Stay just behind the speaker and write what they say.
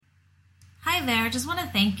Hi there. I just want to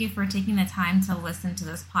thank you for taking the time to listen to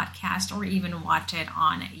this podcast or even watch it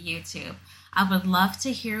on YouTube. I would love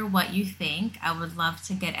to hear what you think. I would love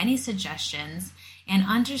to get any suggestions and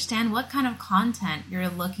understand what kind of content you're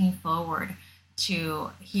looking forward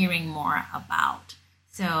to hearing more about.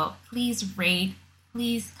 So please rate,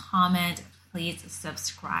 please comment, please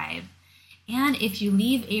subscribe. And if you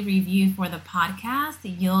leave a review for the podcast,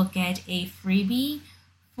 you'll get a freebie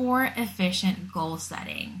for efficient goal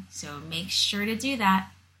setting. So make sure to do that.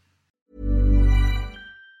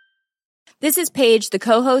 This is Paige, the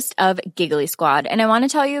co-host of Giggly Squad, and I want to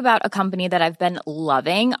tell you about a company that I've been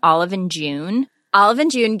loving, Olive & June. Olive &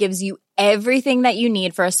 June gives you everything that you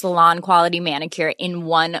need for a salon-quality manicure in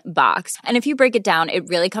one box. And if you break it down, it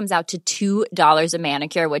really comes out to $2 a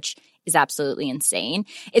manicure, which is absolutely insane.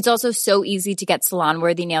 It's also so easy to get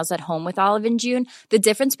salon-worthy nails at home with Olive & June. The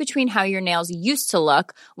difference between how your nails used to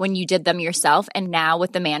look when you did them yourself and now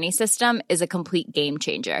with the Mani system is a complete game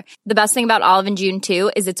changer. The best thing about Olive & June, too,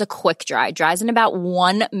 is it's a quick dry. Dries in about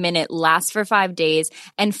 1 minute, lasts for 5 days,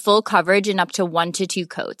 and full coverage in up to 1 to 2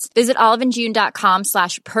 coats. Visit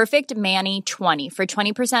oliveandjune.com/perfectmani20 for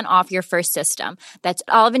 20% off your first system. That's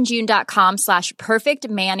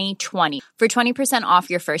oliveandjune.com/perfectmani20 for 20% off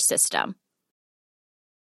your first system.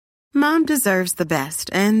 Mom deserves the best,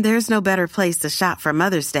 and there's no better place to shop for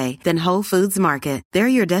Mother's Day than Whole Foods Market. They're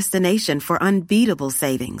your destination for unbeatable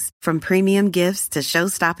savings, from premium gifts to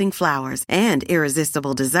show-stopping flowers and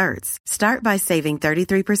irresistible desserts. Start by saving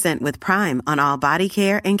 33% with Prime on all body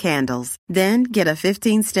care and candles. Then get a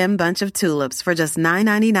 15-stem bunch of tulips for just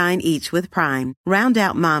 $9.99 each with Prime. Round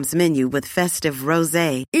out Mom's menu with festive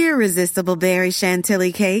rosé, irresistible berry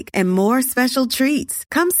chantilly cake, and more special treats.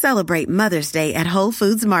 Come celebrate Mother's Day at Whole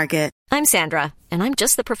Foods Market. I'm Sandra, and I'm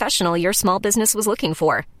just the professional your small business was looking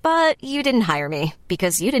for. But you didn't hire me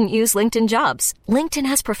because you didn't use LinkedIn Jobs. LinkedIn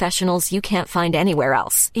has professionals you can't find anywhere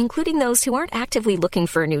else, including those who aren't actively looking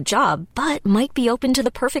for a new job, but might be open to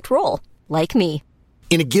the perfect role, like me.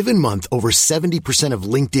 In a given month, over 70% of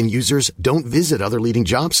LinkedIn users don't visit other leading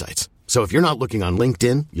job sites. So if you're not looking on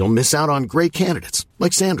LinkedIn, you'll miss out on great candidates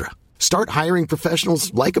like Sandra. Start hiring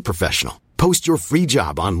professionals like a professional. Post your free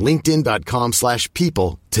job on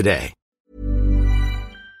linkedin.com/people today.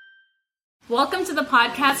 Welcome to the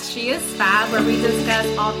podcast, She is Fab, where we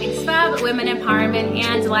discuss all things fab, women empowerment,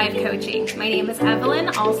 and life coaching. My name is Evelyn,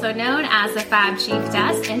 also known as the Fab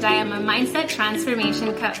Chiefess, and I am a mindset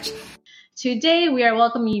transformation coach. Today, we are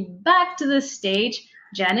welcoming you back to the stage,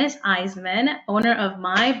 Janice Eisman, owner of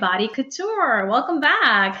My Body Couture. Welcome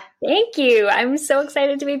back. Thank you. I'm so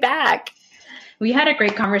excited to be back. We had a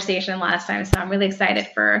great conversation last time, so I'm really excited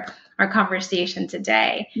for our conversation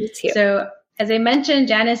today. Me too. So, as I mentioned,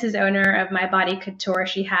 Janice is owner of My Body Couture.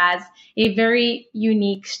 She has a very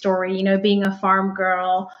unique story, being a farm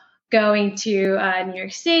girl, going to New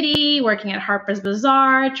York City, working at Harper's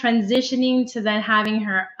Bazaar, transitioning to then having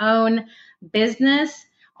her own business,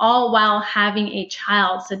 all while having a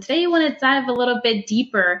child. So today I want to dive a little bit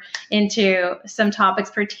deeper into some topics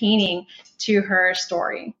pertaining to her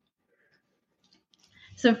story.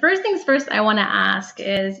 So first things first, I want to ask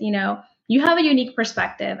is, you have a unique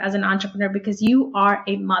perspective as an entrepreneur because you are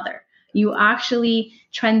a mother. You actually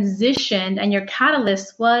transitioned and your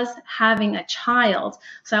catalyst was having a child.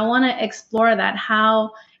 So I want to explore that,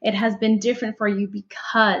 how it has been different for you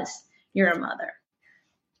because you're a mother.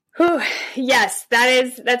 Whew, yes,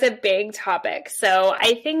 that's a big topic. So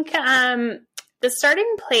I think the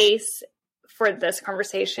starting place for this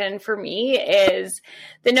conversation for me is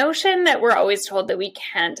the notion that we're always told that we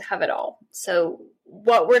can't have it all. So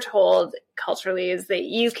what we're told culturally is that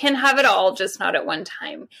you can have it all, just not at one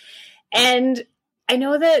time. And I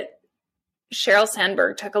know that Sheryl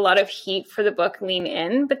Sandberg took a lot of heat for the book Lean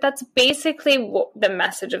In, but that's basically the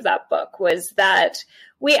message of that book was that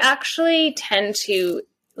we actually tend to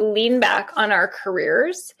lean back on our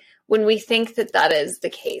careers when we think that that is the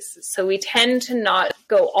case. So we tend to not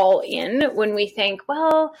go all in when we think,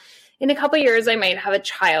 well, in a couple of years, I might have a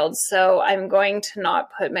child, so I'm going to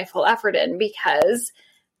not put my full effort in because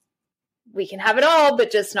we can have it all,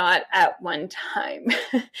 but just not at one time.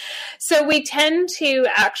 So we tend to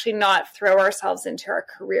actually not throw ourselves into our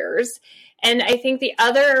careers. And I think the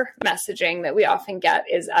other messaging that we often get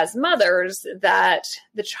is as mothers that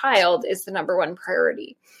the child is the number one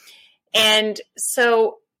priority. And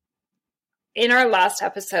so in our last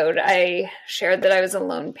episode, I shared that I was a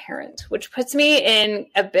lone parent, which puts me in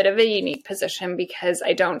a bit of a unique position because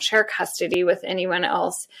I don't share custody with anyone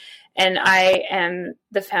else. And I am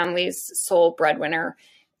the family's sole breadwinner.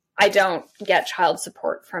 I don't get child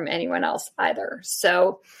support from anyone else either.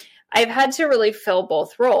 So I've had to really fill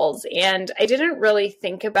both roles. And I didn't really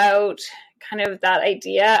think about kind of that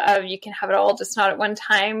idea of you can have it all, just not at one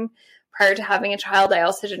time. Prior to having a child, I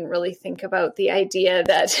also didn't really think about the idea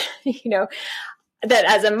that, that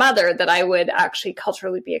as a mother, that I would actually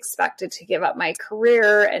culturally be expected to give up my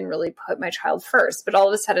career and really put my child first. But all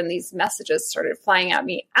of a sudden, these messages started flying at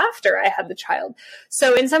me after I had the child.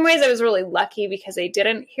 So in some ways, I was really lucky because I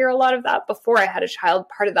didn't hear a lot of that before I had a child.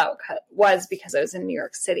 Part of that was because I was in New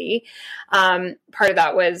York City. Part of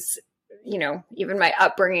that was, even my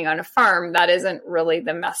upbringing on a farm. That isn't really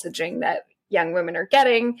the messaging that young women are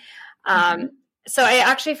getting. So I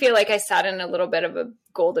actually feel like I sat in a little bit of a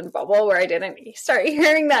golden bubble where I didn't start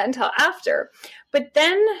hearing that until after. But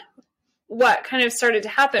then what kind of started to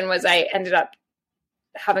happen was I ended up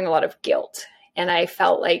having a lot of guilt. And I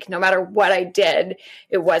felt like no matter what I did,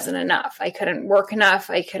 it wasn't enough. I couldn't work enough.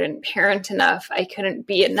 I couldn't parent enough. I couldn't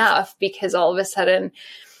be enough because all of a sudden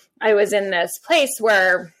I was in this place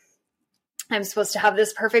where I'm supposed to have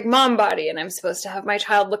this perfect mom body and I'm supposed to have my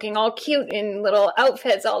child looking all cute in little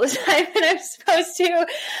outfits all the time. And I'm supposed to,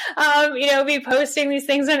 be posting these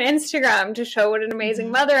things on Instagram to show what an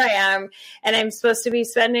amazing mother I am. And I'm supposed to be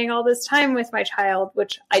spending all this time with my child,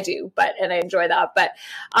 which I do, and I enjoy that. But,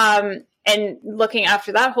 and looking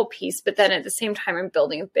after that whole piece, but then at the same time, I'm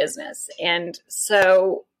building a business. And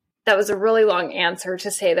so that was a really long answer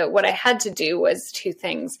to say that what I had to do was two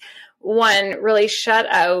things. One, really shut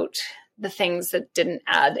out the things that didn't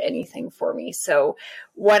add anything for me. So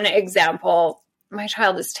one example, my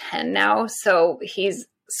child is 10 now, so he's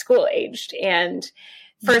school aged, and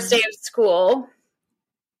first day of school,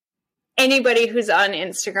 anybody who's on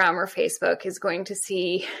Instagram or Facebook is going to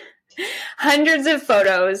see hundreds of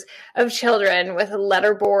photos of children with a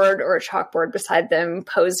letterboard or a chalkboard beside them,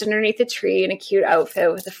 posed underneath a tree in a cute outfit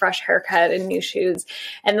with a fresh haircut and new shoes.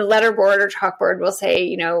 And the letterboard or chalkboard will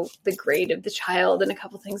say, the grade of the child and a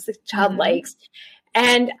couple things the child likes.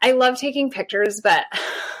 And I love taking pictures, but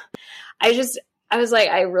I was like,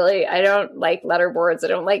 I don't like letterboards. I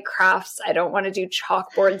don't like crafts. I don't want to do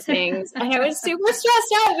chalkboard things. And I was super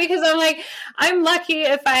stressed out because I'm like, I'm lucky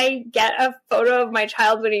if I get a photo of my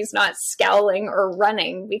child when he's not scowling or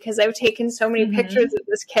running, because I've taken so many pictures of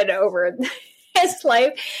this kid over his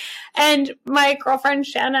life. And my girlfriend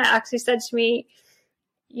Shanna actually said to me,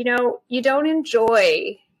 you don't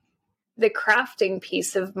enjoy the crafting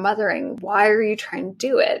piece of mothering. Why are you trying to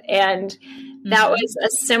do it? And that was a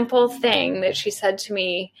simple thing that she said to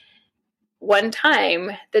me one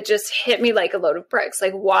time that just hit me like a load of bricks.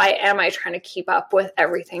 Like, why am I trying to keep up with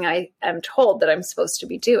everything I am told that I'm supposed to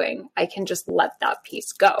be doing? I can just let that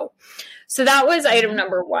piece go. So that was item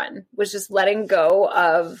number one, was just letting go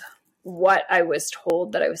of what I was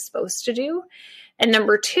told that I was supposed to do. And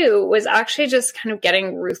number two was actually just kind of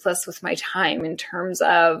getting ruthless with my time in terms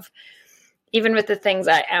of, even with the things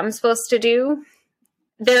I am supposed to do,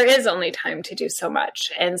 there is only time to do so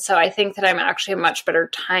much. And so I think that I'm actually a much better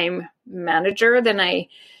time manager than I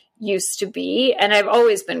used to be. And I've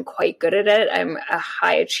always been quite good at it. I'm a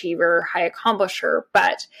high achiever, high accomplisher,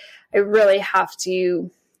 but I really have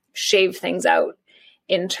to shave things out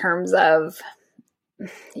in terms of,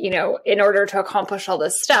 in order to accomplish all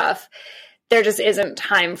this stuff, there just isn't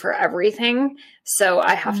time for everything. So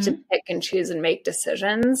I have to pick and choose and make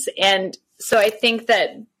decisions. And so I think that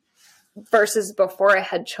versus before I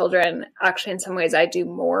had children, actually in some ways I do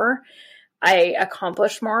more, I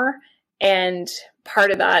accomplish more. And part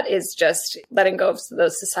of that is just letting go of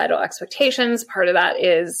those societal expectations. Part of that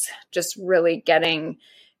is just really getting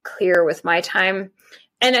clear with my time.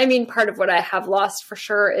 And I mean, part of what I have lost for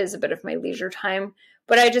sure is a bit of my leisure time.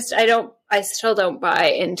 But I still don't buy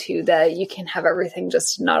into the, you can have everything,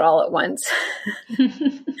 just not all at once.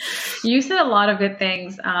 You said a lot of good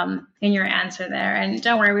things in your answer there. And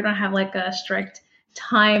don't worry, we don't have like a strict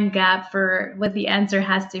time gap for what the answer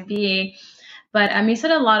has to be. But you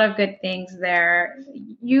said a lot of good things there.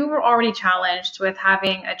 You were already challenged with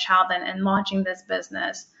having a child and launching this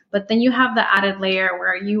business. But then you have the added layer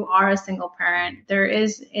where you are a single parent. There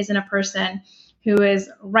isn't a person who is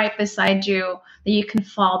right beside you that you can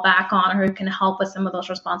fall back on or who can help with some of those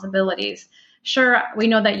responsibilities. Sure, we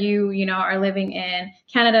know that you are living in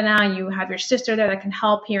Canada now. You have your sister there that can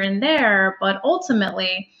help here and there, but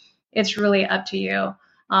ultimately, it's really up to you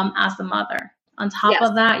as the mother. On top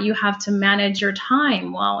of that, you have to manage your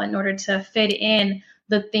time well in order to fit in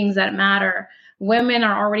the things that matter. Women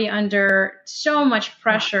are already under so much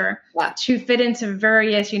pressure to fit into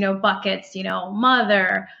various, buckets,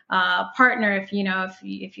 mother, partner, if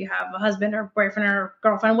you have a husband or boyfriend or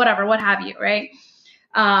girlfriend, whatever, what have you, right?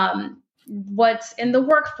 What's in the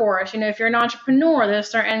workforce, if you're an entrepreneur, there's a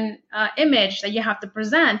certain image that you have to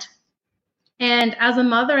present. And as a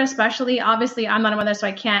mother, especially, obviously I'm not a mother, so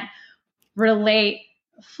I can't relate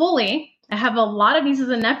fully. I have a lot of nieces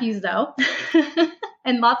and nephews though,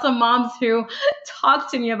 and lots of moms who talk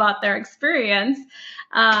to me about their experience.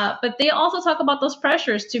 But they also talk about those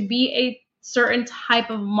pressures to be a certain type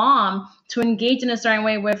of mom, to engage in a certain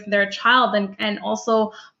way with their child, and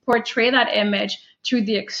also portray that image to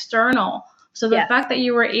the external. So the fact that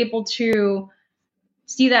you were able to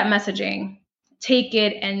see that messaging, take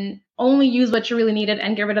it, and only use what you really needed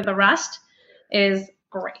and get rid of the rest is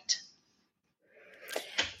great.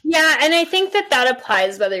 Yeah, and I think that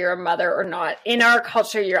applies whether you're a mother or not. In our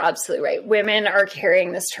culture, you're absolutely right. Women are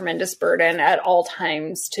carrying this tremendous burden at all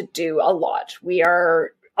times to do a lot. We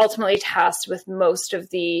are ultimately tasked with most of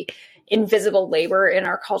the invisible labor in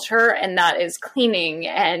our culture, and that is cleaning,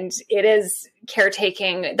 and it is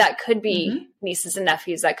caretaking. That could be nieces and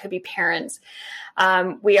nephews, that could be parents.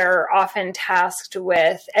 We are often tasked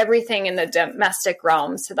with everything in the domestic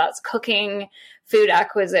realm. So that's cooking, food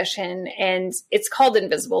acquisition, and it's called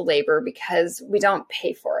invisible labor because we don't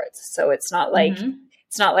pay for it. So it's not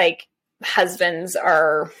like husbands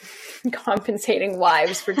are compensating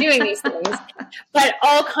wives for doing these things, but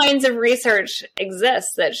all kinds of research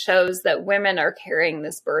exists that shows that women are carrying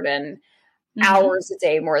this burden hours a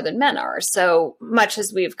day more than men are. So much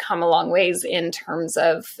as we've come a long ways in terms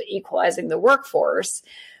of equalizing the workforce,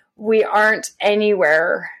 we aren't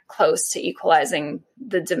anywhere close to equalizing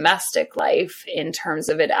the domestic life in terms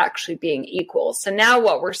of it actually being equal. So now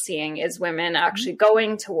what we're seeing is women actually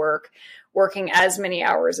going to work, working as many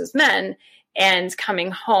hours as men, and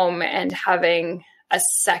coming home and having a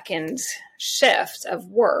second shift of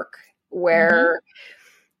work where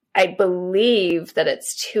I believe that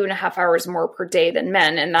it's 2.5 hours more per day than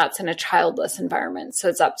men, and that's in a childless environment. So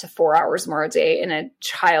it's up to 4 hours more a day in a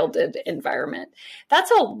childed environment.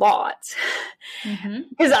 That's a lot,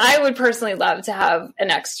 because I would personally love to have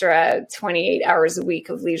an extra 28 hours a week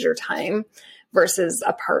of leisure time versus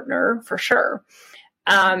a partner, for sure.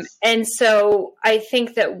 And so I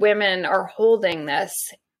think that women are holding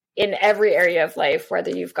this in every area of life,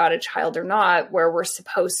 whether you've got a child or not, where we're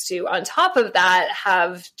supposed to, on top of that,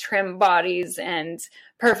 have trim bodies and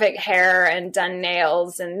perfect hair and done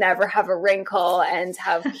nails and never have a wrinkle and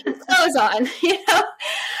have cute clothes on,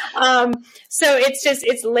 So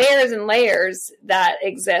it's layers and layers that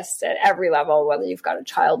exist at every level, whether you've got a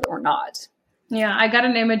child or not. Yeah, I got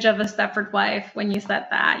an image of a Stepford wife when you said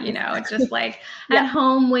that, it's just like at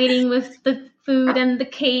home waiting with the food and the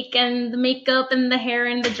cake and the makeup and the hair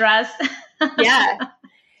and the dress.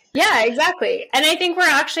 Yeah, exactly. And I think we're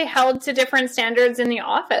actually held to different standards in the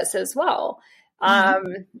office as well.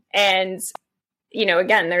 And,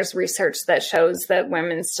 again, there's research that shows that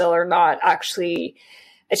women still are not actually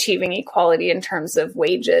achieving equality in terms of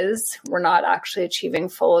wages. We're not actually achieving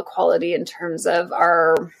full equality in terms of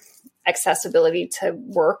our accessibility to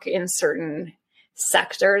work in certain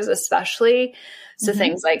sectors, especially. So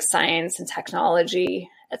things like science and technology,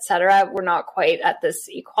 et cetera, we're not quite at this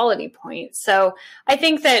equality point. So I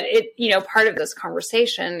think that part of this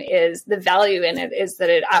conversation is the value in it is that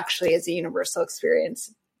it actually is a universal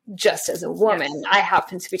experience. Just as a woman, I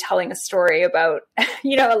happen to be telling a story about, a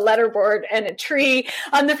letterboard and a tree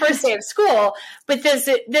on the first day of school, but this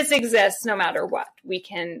exists no matter what. We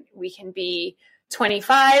can be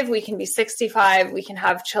 25, we can be 65, we can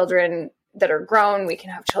have children that are grown, we can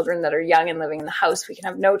have children that are young and living in the house, we can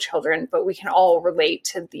have no children, but we can all relate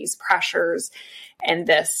to these pressures and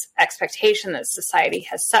this expectation that society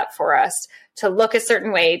has set for us to look a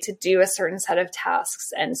certain way, to do a certain set of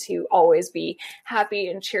tasks, and to always be happy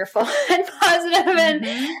and cheerful and positive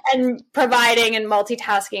and providing and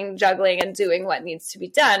multitasking, juggling and doing what needs to be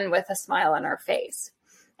done with a smile on our face.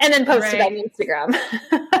 And then post it on Instagram.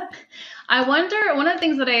 I wonder, one of the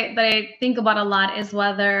things that I think about a lot is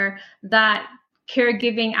whether that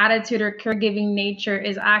caregiving attitude or caregiving nature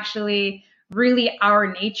is actually really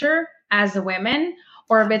our nature as women,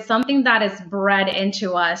 or if it's something that is bred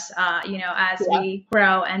into us, as we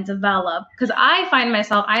grow and develop. Because I find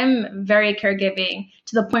myself, I'm very caregiving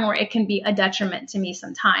to the point where it can be a detriment to me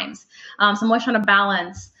sometimes. So I'm always trying to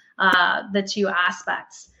balance the two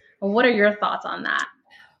aspects. What are your thoughts on that?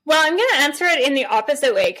 Well, I'm going to answer it in the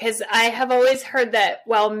opposite way, because I have always heard that,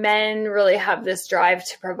 men really have this drive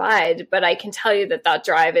to provide, but I can tell you that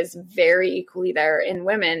drive is very equally there in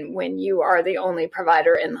women when you are the only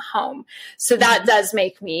provider in the home. So that does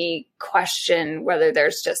make me question whether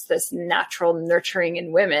there's just this natural nurturing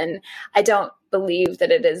in women. I don't believe that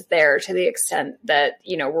it is there to the extent that,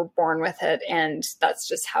 we're born with it and that's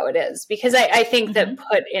just how it is. Because I think that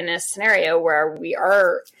put in a scenario where we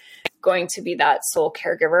are going to be that sole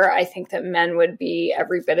caregiver, I think that men would be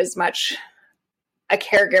every bit as much a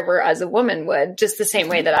caregiver as a woman would, just the same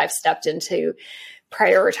way that I've stepped into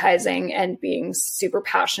prioritizing and being super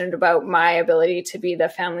passionate about my ability to be the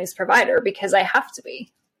family's provider because I have to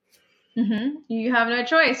be. Mm-hmm. You have no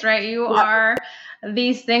choice, right? You are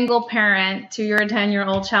the single parent to your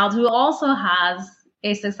 10-year-old child who also has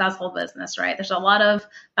a successful business, right? There's a lot of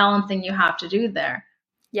balancing you have to do there.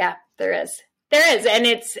 Yeah, there is. And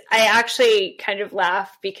I actually kind of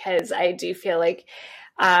laugh because I do feel like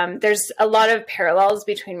there's a lot of parallels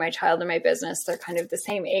between my child and my business. They're kind of the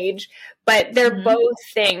same age, but they're both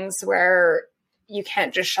things where you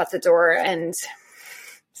can't just shut the door and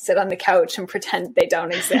sit on the couch and pretend they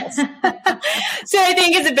don't exist. So I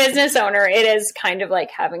think as a business owner, it is kind of like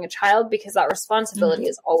having a child because that responsibility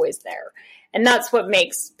is always there. And that's what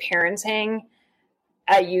makes parenting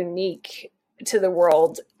a unique to the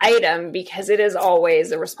world item because it is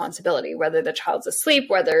always a responsibility, whether the child's asleep,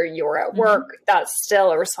 whether you're at work, that's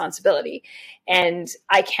still a responsibility. And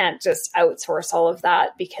I can't just outsource all of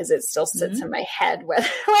that because it still sits in my head, whether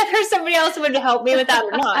somebody else would help me with that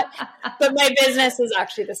or not. But my business is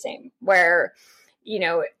actually the same where,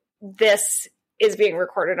 this is being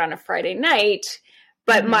recorded on a Friday night,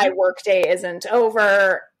 but my workday isn't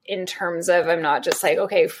over in terms of I'm not just like,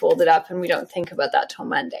 okay, fold it up and we don't think about that till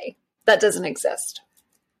Monday. That doesn't exist.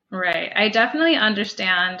 Right. I definitely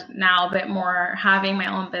understand now a bit more having my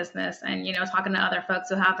own business and, talking to other folks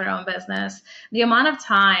who have their own business, the amount of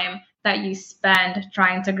time that you spend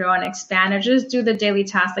trying to grow and expand or just do the daily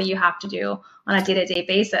tasks that you have to do on a day-to-day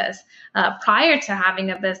basis. Prior to having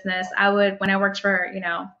a business, when I worked for,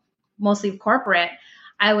 mostly corporate,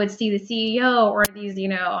 I would see the CEO or these,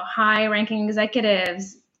 high ranking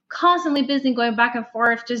executives constantly busy going back and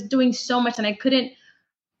forth, just doing so much. And I couldn't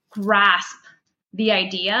grasp the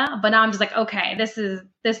idea, but now I'm just like, okay, this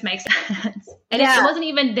makes sense. And it wasn't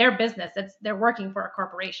even their business. They're working for a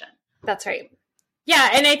corporation. That's right. Yeah.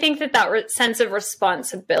 And I think that sense of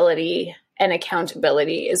responsibility and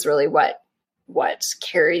accountability is really what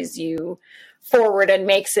carries you forward and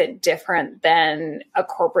makes it different than a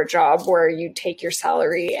corporate job where you take your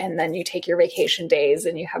salary and then you take your vacation days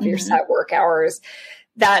and you have your set work hours.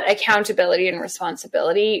 That accountability and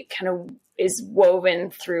responsibility kind of is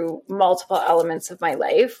woven through multiple elements of my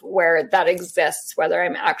life where that exists, whether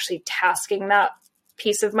I'm actually tasking that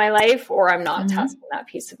piece of my life or I'm not tasking that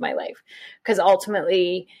piece of my life. Because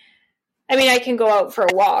ultimately, I can go out for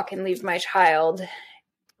a walk and leave my child,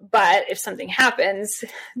 but if something happens,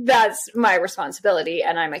 that's my responsibility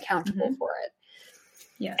and I'm accountable for it.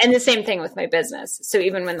 Yeah. And the same thing with my business. So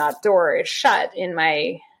even when that door is shut in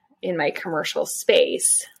my commercial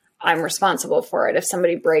space, I'm responsible for it. If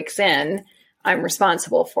somebody breaks in, I'm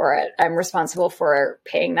responsible for it. I'm responsible for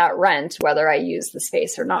paying that rent, whether I use the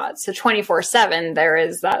space or not. So 24/7, there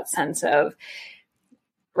is that sense of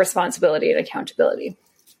responsibility and accountability.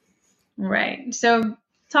 Right. So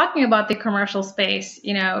talking about the commercial space,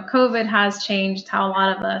 COVID has changed how a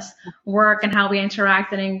lot of us work and how we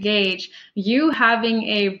interact and engage. You having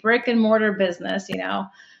a brick and mortar business,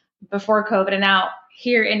 before COVID and now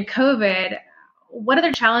here in COVID, what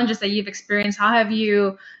other challenges that you've experienced? How have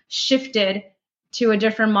you shifted to a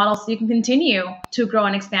different model so you can continue to grow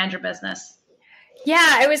and expand your business? Yeah,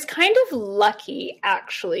 I was kind of lucky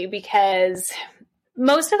actually, because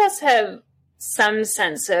most of us have some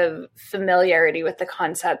sense of familiarity with the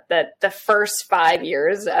concept that the first 5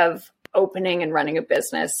 years of opening and running a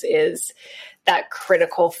business is that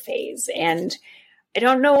critical phase. And I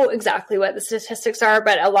don't know exactly what the statistics are,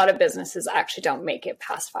 but a lot of businesses actually don't make it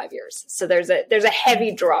past 5 years. So there's a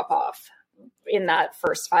heavy drop off in that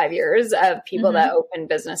first 5 years of people that open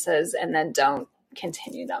businesses and then don't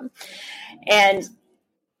continue them. And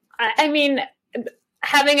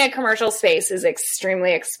having a commercial space is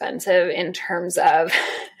extremely expensive in terms of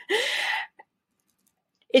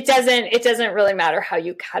it doesn't really matter how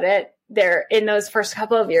you cut it. There, in those first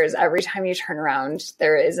couple of years, every time you turn around,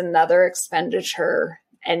 there is another expenditure,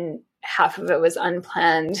 and half of it was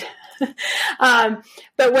unplanned.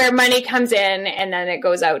 But where money comes in and then it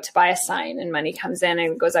goes out to buy a sign, and money comes in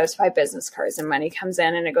and it goes out to buy business cards, and money comes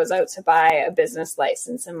in and it goes out to buy a business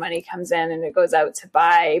license, and money comes in and it goes out to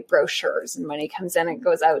buy brochures, and money comes in and it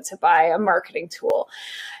goes out to buy a marketing tool.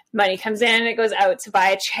 Money comes in and it goes out to buy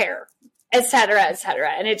a chair, et cetera, et cetera.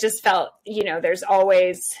 And it just felt, there's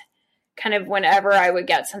always kind of whenever I would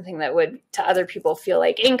get something that would to other people feel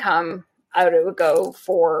like income, it would go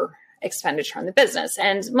for expenditure on the business.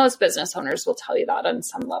 And most business owners will tell you that on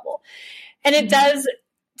some level. And it does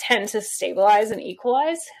tend to stabilize and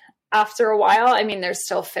equalize after a while. There's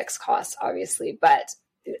still fixed costs, obviously, but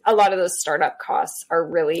a lot of those startup costs are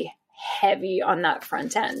really heavy on that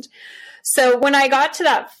front end. So when I got to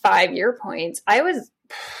that 5-year point, I was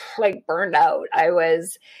like burned out. I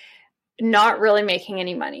was not really making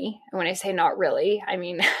any money. And when I say not really, I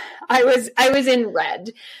mean, I was in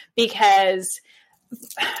red because,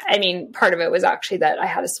 I mean, part of it was actually that I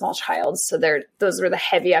had a small child. So those were the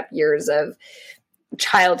heavy up years of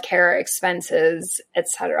childcare expenses,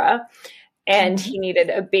 etc. And he needed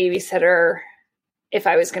a babysitter if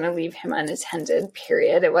I was going to leave him unattended,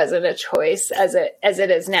 period. It wasn't a choice. As it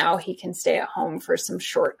is now, he can stay at home for some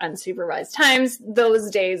short unsupervised times. Those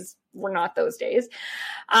days were not those days.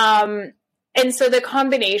 And so the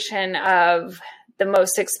combination of the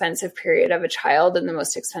most expensive period of a child and the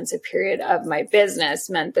most expensive period of my business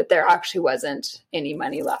meant that there actually wasn't any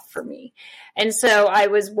money left for me. And so I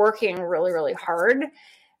was working really, really hard.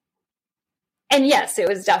 And yes, it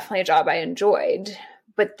was definitely a job I enjoyed,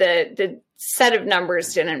 but the set of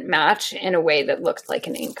numbers didn't match in a way that looked like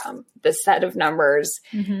an income. The set of numbers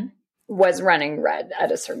was running red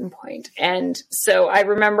at a certain point. And so I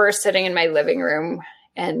remember sitting in my living room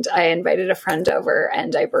and I invited a friend over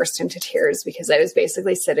and I burst into tears because I was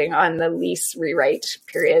basically sitting on the lease rewrite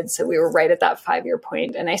period. So we were right at that 5-year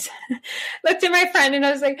point. And I looked at my friend and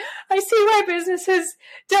I was like, I see why businesses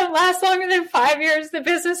don't last longer than 5 years. The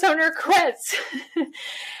business owner quits.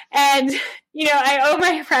 And, you know, I owe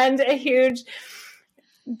my friend a huge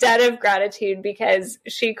debt of gratitude because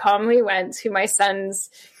she calmly went to my son's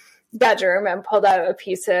bedroom and pulled out a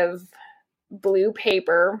piece of blue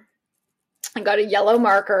paper and got a yellow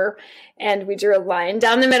marker and we drew a line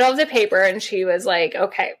down the middle of the paper. And she was like,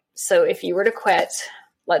 okay, so if you were to quit,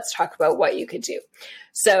 let's talk about what you could do.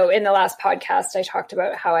 So in the last podcast, I talked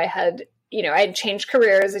about how I had changed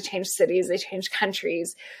careers, I changed cities, I changed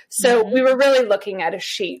countries. So we were really looking at a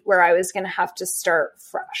sheet where I was going to have to start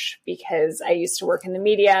fresh because I used to work in the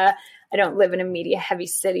media. I don't live in a media heavy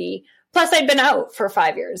city. Plus I'd been out for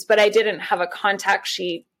 5 years, but I didn't have a contact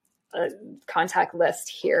sheet, a contact list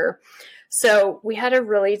here. So we had a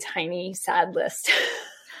really tiny, sad list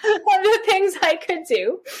of the things I could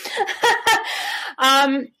do.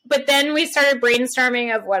 But then we started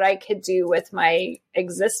brainstorming of what I could do with my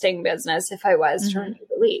existing business if I was to renew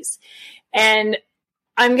the lease. And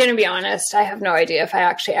I'm going to be honest, I have no idea if I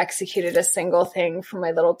actually executed a single thing from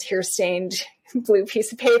my little tear-stained blue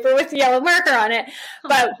piece of paper with a yellow marker on it.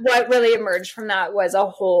 But what really emerged from that was a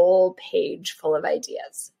whole page full of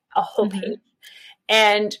ideas, a whole page.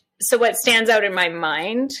 And so what stands out in my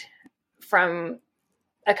mind from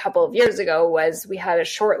a couple of years ago was we had a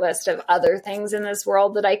short list of other things in this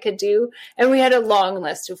world that I could do. And we had a long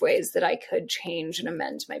list of ways that I could change and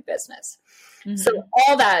amend my business. So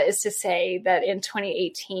all that is to say that in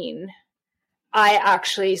 2018, I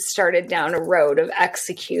actually started down a road of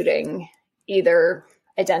executing either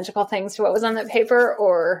identical things to what was on that paper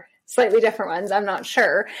or slightly different ones. I'm not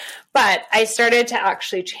sure, but I started to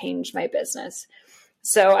actually change my business.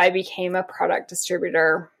 So I became a product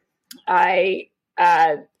distributor. I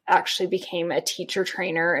actually became a teacher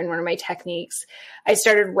trainer in one of my techniques. I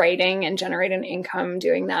started writing and generating income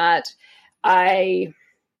doing that. I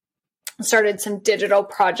started some digital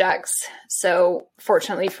projects. So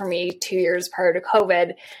fortunately for me, 2 years prior to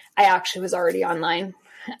COVID, I actually was already online.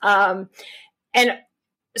 And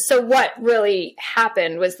so what really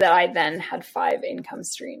happened was that I then had 5 income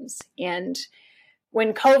streams. And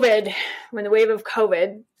when the wave of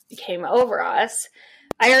COVID came over us,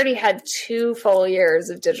 I already had 2 full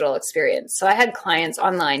years of digital experience. So I had clients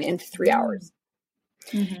online in 3 hours.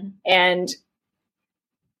 And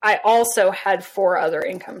I also had 4 other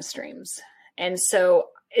income streams. And so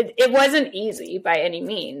it wasn't easy by any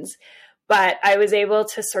means, but I was able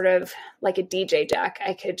to sort of like a DJ deck,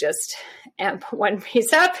 I could just amp one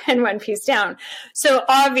piece up and one piece down. So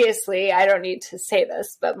obviously I don't need to say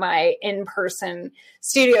this, but my in-person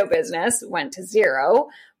studio business went to 0,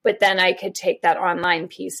 but then I could take that online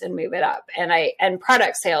piece and move it up. And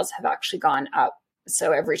product sales have actually gone up.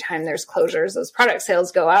 So every time there's closures, those product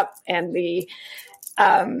sales go up and the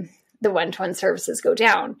one-to-one services go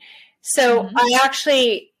down. So I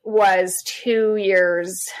actually was 2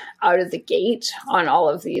 years out of the gate on all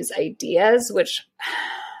of these ideas, which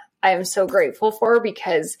I am so grateful for,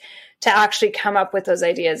 because to actually come up with those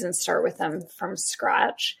ideas and start with them from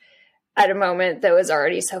scratch at a moment that was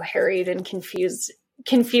already so harried and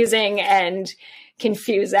confusing and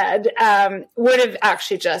confused would have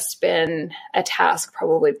actually just been a task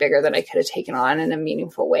probably bigger than I could have taken on in a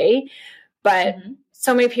meaningful way. But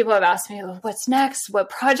so many people have asked me, well, what's next? What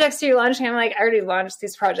projects are you launching? I'm like, I already launched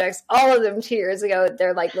these projects, all of them 2 years ago.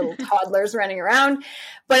 They're like little toddlers running around,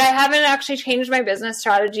 but I haven't actually changed my business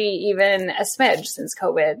strategy even a smidge since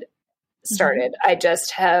COVID started. I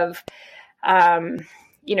just have,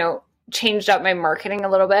 changed up my marketing a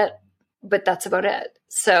little bit, but that's about it.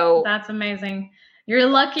 So that's amazing. You're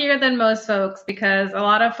luckier than most folks, because a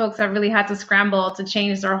lot of folks have really had to scramble to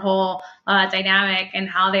change their whole dynamic and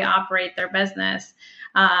how they operate their business.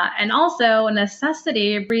 And also,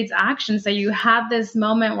 necessity breeds action. So you had this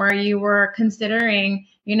moment where you were considering,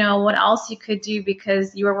 what else you could do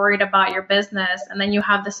because you were worried about your business. And then you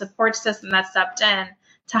have the support system that stepped in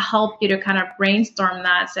to help you to kind of brainstorm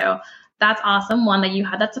that. So that's awesome. One, that you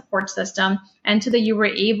had that support system, and two, that you were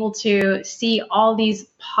able to see all these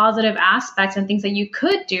positive aspects and things that you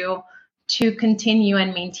could do to continue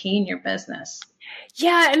and maintain your business.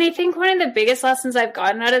 Yeah. And I think one of the biggest lessons I've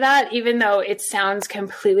gotten out of that, even though it sounds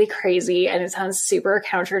completely crazy and it sounds super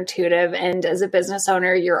counterintuitive, and as a business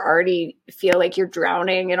owner, you already feel like you're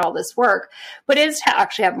drowning in all this work, but is to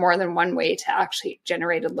actually have more than one way to actually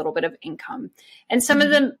generate a little bit of income. And some of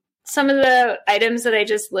the items that I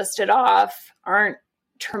just listed off aren't,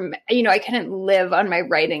 I couldn't live on my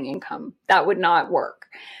writing income. That would not work.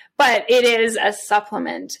 But it is a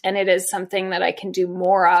supplement, and it is something that I can do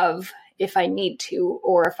more of if I need to,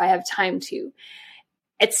 or if I have time to,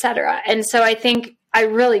 etc. And so I think I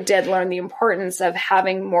really did learn the importance of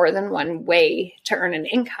having more than one way to earn an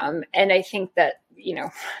income. And I think that,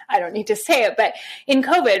 I don't need to say it, but in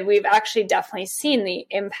COVID, we've actually definitely seen the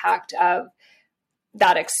impact of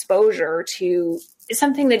that exposure to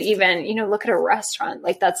something that even, look at a restaurant,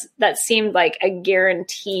 like that seemed like a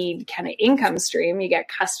guaranteed kind of income stream. You get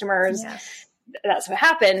customers, yes. That's what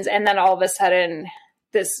happens. And then all of a sudden,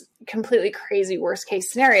 this completely crazy worst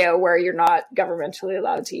case scenario where you're not governmentally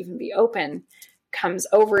allowed to even be open comes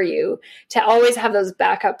over you. To always have those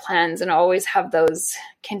backup plans and always have those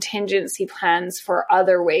contingency plans for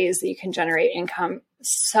other ways that you can generate income,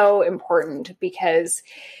 so important, because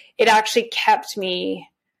it actually kept me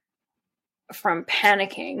from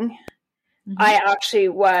panicking. Mm-hmm. I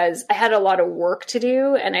had a lot of work to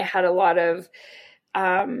do, and I had a lot of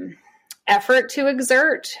effort to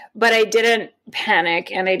exert, but I didn't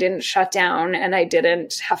panic, and I didn't shut down, and I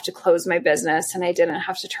didn't have to close my business, and I didn't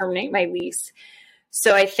have to terminate my lease.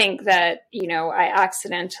 So I think that, I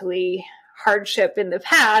accidentally, hardship in the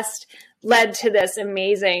past led to this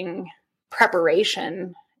amazing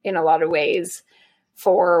preparation in a lot of ways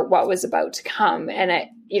for what was about to come. And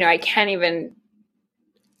I can't even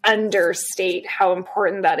understate how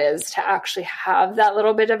important that is to actually have that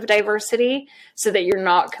little bit of diversity so that you're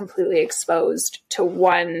not completely exposed to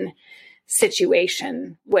one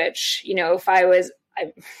situation, which,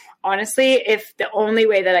 honestly, if the only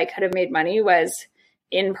way that I could have made money was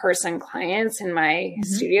in-person clients in my mm-hmm.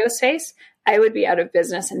 studio space, I would be out of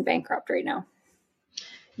business and bankrupt right now.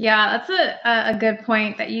 Yeah, that's a good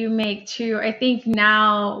point that you make too. I think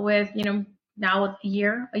now with a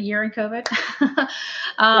year in COVID,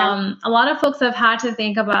 a lot of folks have had to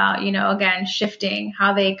think about, again, shifting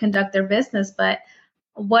how they conduct their business, but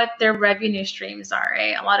what their revenue streams are,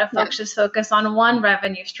 right? A lot of folks just focus on one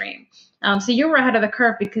revenue stream. So you were ahead of the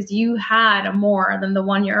curve because you had more than the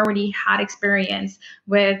one you already had experience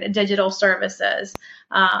with digital services.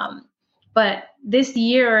 But this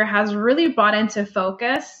year has really brought into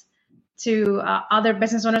focus to other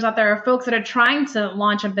business owners out there, or folks that are trying to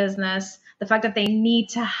launch a business, the fact that they need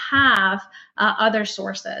to have other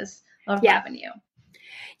sources of revenue.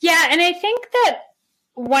 Yeah. And I think that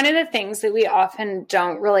one of the things that we often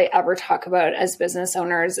don't really ever talk about as business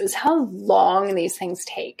owners is how long these things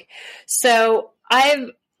take. So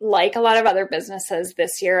like a lot of other businesses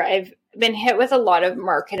this year, I've been hit with a lot of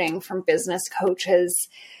marketing from business coaches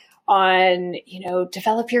on,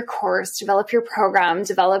 develop your course, develop your program,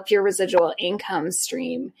 develop your residual income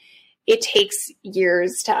stream. It takes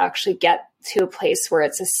years to actually get to a place where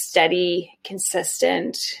it's a steady,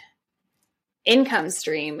 consistent income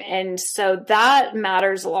stream. And so that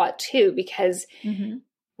matters a lot too, because mm-hmm.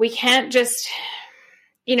 we can't just,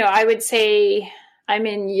 I would say I'm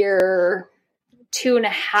in year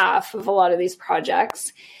 2.5 of a lot of these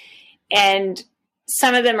projects, and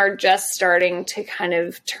some of them are just starting to kind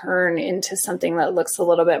of turn into something that looks a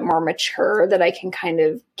little bit more mature, that I can kind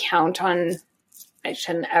of count on. I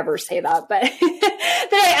shouldn't ever say that, but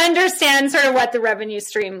that I understand sort of what the revenue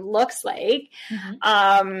stream looks like.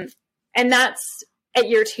 Mm-hmm. And that's at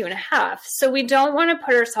year 2.5. So we don't want to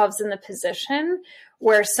put ourselves in the position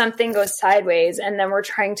where something goes sideways and then we're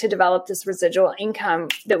trying to develop this residual income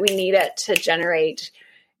that we need it to generate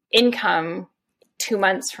income 2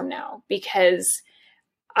 months from now, because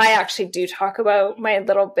I actually do talk about my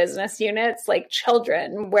little business units like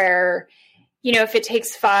children, where, if it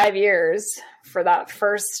takes 5 years for that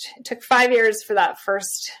first, it took 5 years for that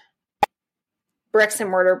first bricks and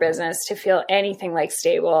mortar business to feel anything like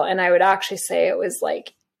stable. And I would actually say it was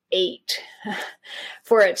like 8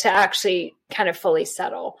 for it to actually kind of fully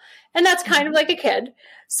settle. And that's kind of like a kid.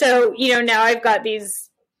 So, now I've got these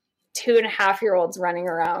 2.5-year-olds running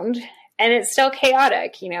around, and it's still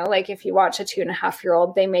chaotic. Like if you watch a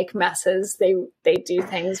 2.5-year-old, they make messes. They do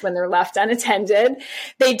things when they're left unattended.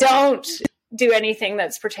 They don't do anything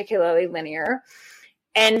that's particularly linear.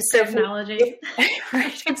 And so, technology.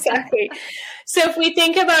 Right, exactly. So if we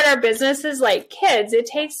think about our businesses like kids, it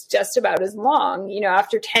takes just about as long.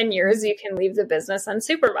 After 10 years, you can leave the business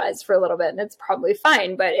unsupervised for a little bit and it's probably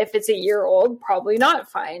fine. But if it's a year old, probably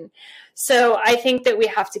not fine. So I think that we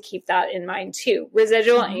have to keep that in mind too.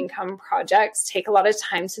 Residual income projects take a lot of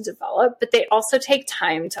time to develop, but they also take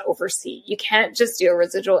time to oversee. You can't just do a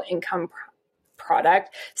residual income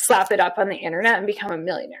product, slap it up on the internet and become a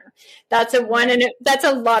millionaire. That's a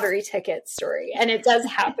lottery ticket story. And it does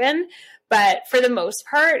happen. But for the most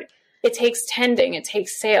part, it takes tending, it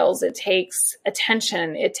takes sales, it takes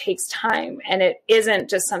attention, it takes time. And it isn't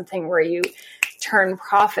just something where you turn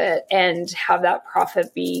profit and have that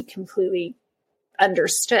profit be completely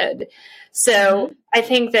understood. So I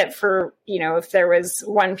think that for, if there was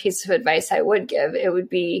one piece of advice I would give, it would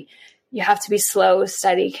be, you have to be slow,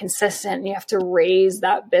 steady, consistent. And you have to raise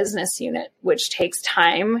that business unit, which takes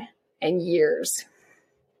time and years.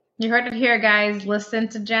 You heard it here, guys. Listen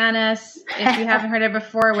to Janice. If you haven't heard it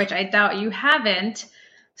before, which I doubt you haven't,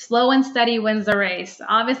 slow and steady wins the race.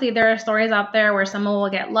 Obviously, there are stories out there where someone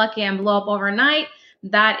will get lucky and blow up overnight.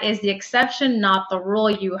 That is the exception, not the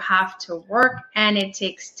rule. You have to work, and it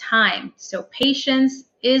takes time. So patience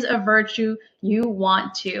is a virtue you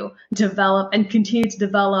want to develop and continue to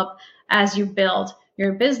develop as you build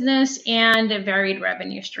your business and varied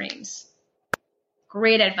revenue streams.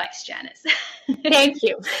 Great advice, Janice. Thank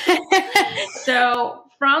you. So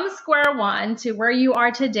from square one to where you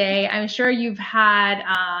are today, I'm sure you've had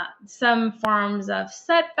some forms of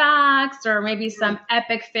setbacks or maybe some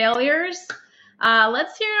epic failures.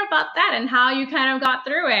 Let's hear about that and how you kind of got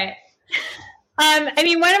through it. One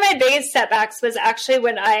of my biggest setbacks was actually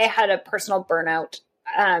when I had a personal burnout.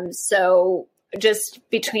 So just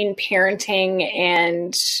between parenting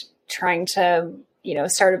and trying to,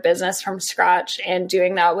 start a business from scratch and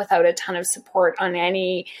doing that without a ton of support in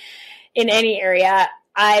any area,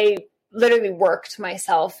 I literally worked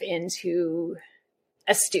myself into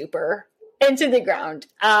a stupor, into the ground.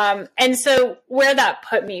 And so where that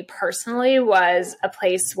put me personally was a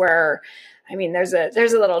place where, there's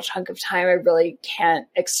a little chunk of time I really can't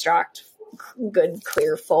extract good,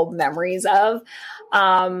 clear, full memories of,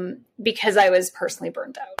 because I was personally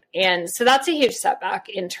burnt out. And so that's a huge setback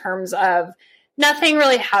in terms of nothing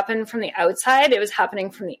really happened from the outside. It was happening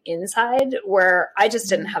from the inside where I just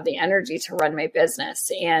didn't have the energy to run my business.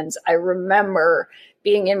 And I remember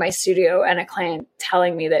being in my studio and a client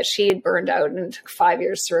telling me that she had burned out and it took 5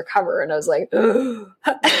 years to recover. And I was like, ugh.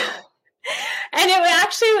 And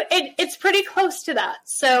it's pretty close to that.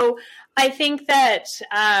 So I think that,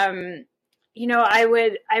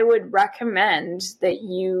 I would recommend that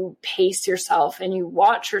you pace yourself and you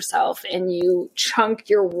watch yourself and you chunk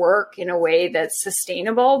your work in a way that's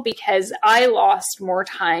sustainable, because I lost more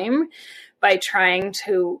time by trying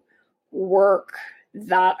to work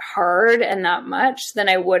that hard and that much than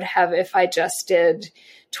I would have if I just did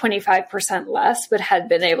 25% less, but had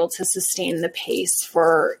been able to sustain the pace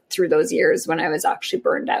through those years when I was actually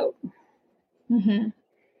burned out. Mm-hmm.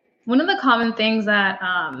 One of the common things that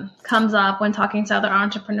comes up when talking to other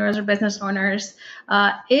entrepreneurs or business owners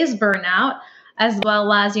is burnout, as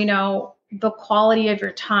well as, the quality of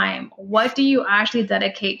your time. What do you actually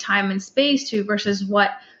dedicate time and space to versus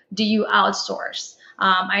what do you outsource?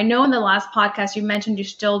 I know in the last podcast you mentioned you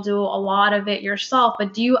still do a lot of it yourself,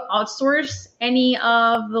 but do you outsource any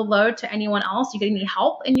of the load to anyone else? You get any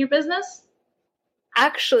help in your business?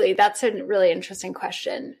 Actually, that's a really interesting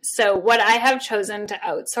question. So what I have chosen to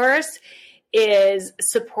outsource is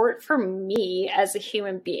support for me as a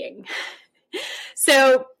human being.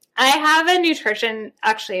 So I have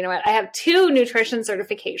I have 2 nutrition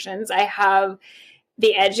certifications. I have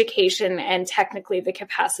the education and technically the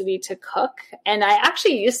capacity to cook. And I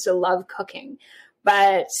actually used to love cooking,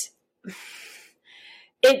 but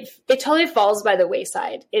it totally falls by the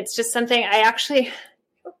wayside. It's just something I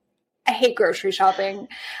hate grocery shopping.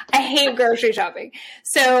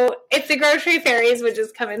 So if the grocery fairies would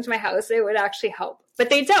just come into my house, it would actually help, but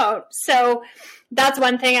they don't. So that's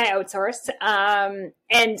one thing I outsource.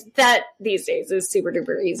 And that these days is super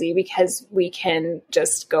duper easy because we can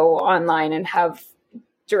just go online and have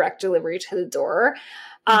direct delivery to the door.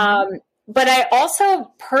 But I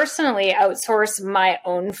also personally outsource my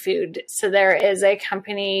own food. So there is a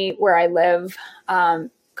company where I live,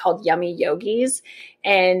 called Yummy Yogis.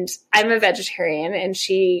 And I'm a vegetarian, and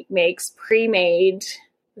she makes pre-made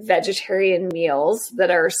vegetarian meals that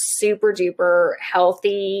are super duper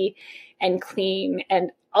healthy and clean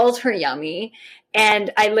and ultra yummy.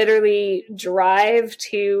 And I literally drive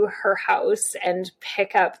to her house and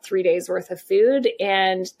pick up 3 days worth of food.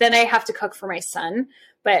 And then I have to cook for my son,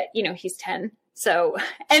 but he's 10. So,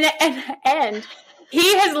 and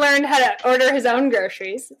he has learned how to order his own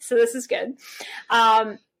groceries. So this is good.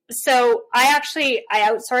 So I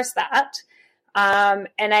outsource that.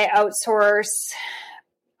 And I outsource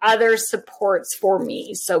other supports for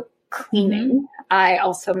me. So cleaning, mm-hmm. I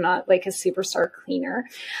also am not like a superstar cleaner.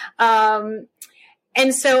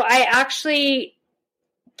 And so I actually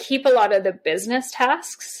keep a lot of the business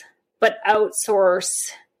tasks, but outsource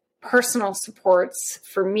personal supports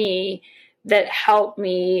for me that help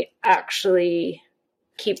me actually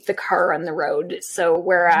keep the car on the road. So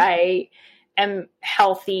where I am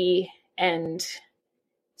healthy and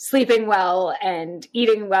sleeping well and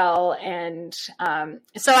eating well. And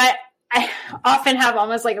so I often have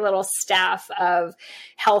almost like a little staff of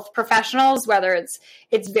health professionals, whether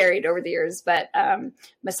it's varied over the years, but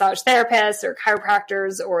massage therapists or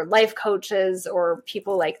chiropractors or life coaches or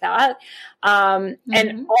people like that. Mm-hmm.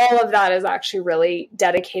 And all of that is actually really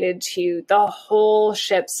dedicated to the whole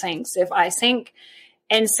ship sinks if I sink.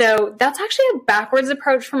 And so that's actually a backwards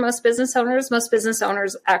approach for most business owners. Most business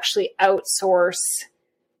owners actually outsource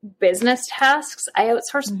business tasks. I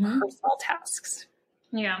outsource mm-hmm. personal tasks.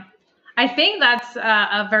 Yeah. I think that's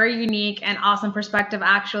a very unique and awesome perspective,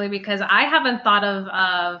 actually, because I haven't thought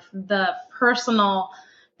of the personal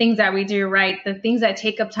things that we do, right? The things that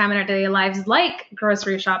take up time in our daily lives, like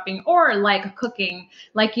grocery shopping or like cooking.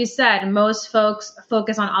 Like you said, most folks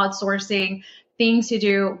focus on outsourcing things to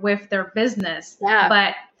do with their business. Yeah.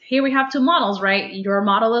 But here we have two models, right? Your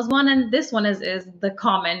model is one, and this one is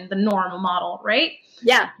the normal model, right?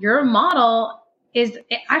 Yeah. Your model it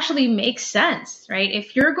actually makes sense, right?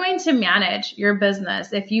 If you're going to manage your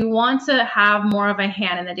business, if you want to have more of a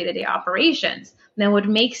hand in the day-to-day operations, then it would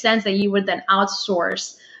make sense that you would then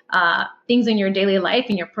outsource things in your daily life,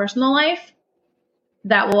 in your personal life,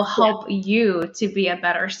 that will help you to be a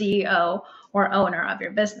better CEO or owner of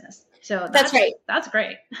your business. So that's right. That's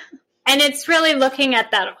great. And it's really looking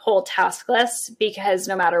at that whole task list, because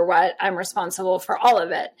no matter what, I'm responsible for all of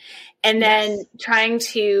it. And then trying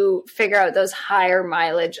to figure out those higher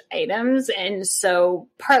mileage items. And so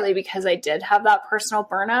partly because I did have that personal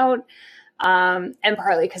burnout, and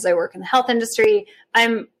partly because I work in the health industry,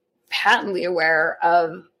 I'm patently aware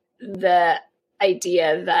of the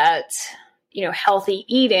idea that, healthy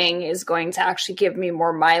eating is going to actually give me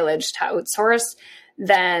more mileage to outsource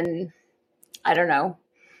than, I don't know,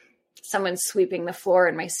 someone sweeping the floor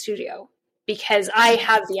in my studio, because I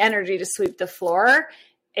have the energy to sweep the floor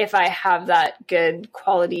if I have that good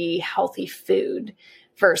quality, healthy food,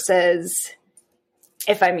 versus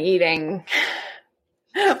if I'm eating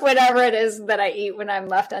whatever it is that I eat when I'm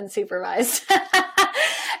left unsupervised.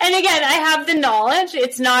 And again, I have the knowledge.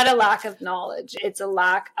 It's not a lack of knowledge. It's a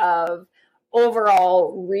lack of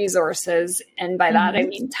overall resources. And by that, I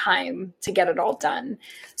mean time to get it all done.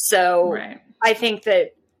 So I think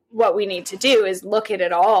that what we need to do is look at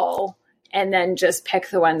it all and then just pick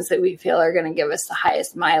the ones that we feel are going to give us the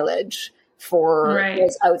highest mileage for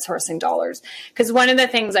those outsourcing dollars. Because one of the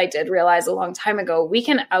things I did realize a long time ago, we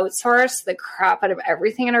can outsource the crap out of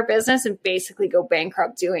everything in our business and basically go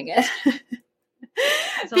bankrupt doing it.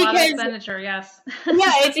 It's a lot of expenditure, yes.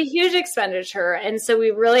 Yeah, it's a huge expenditure. And so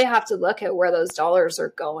we really have to look at where those dollars are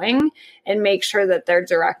going and make sure that they're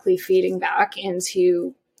directly feeding back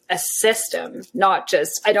into a system, not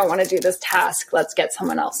just, I don't want to do this task, let's get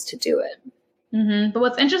someone else to do it. Mm-hmm. But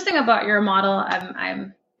what's interesting about your model,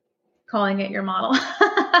 I'm calling it your model,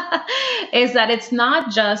 is that it's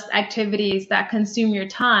not just activities that consume your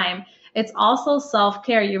time. It's also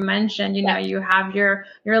self-care. You mentioned, you have your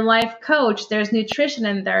life coach, there's nutrition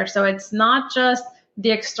in there. So it's not just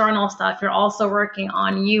the external stuff. You're also working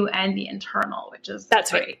on you and the internal, which is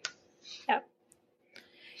That's great. Right. Yeah.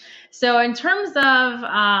 So in terms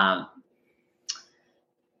of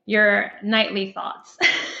your nightly thoughts,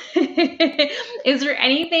 is there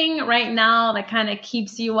anything right now that kind of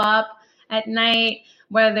keeps you up at night,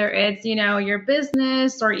 whether it's, your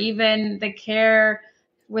business or even the care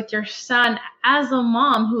with your son as a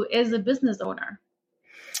mom who is a business owner?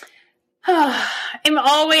 I'm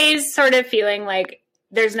always sort of feeling like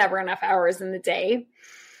there's never enough hours in the day,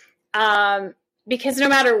 because no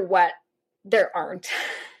matter what, there aren't.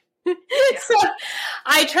 So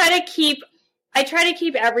I try to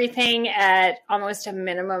keep everything at almost a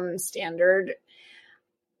minimum standard.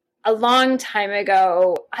 a long time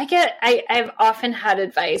ago, I've often had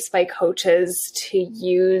advice by coaches to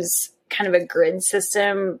use kind of a grid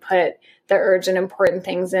system, put the urgent important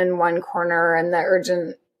things in one corner and the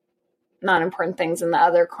urgent not important things in the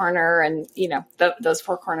other corner, and those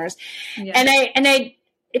 4 corners. Yeah. And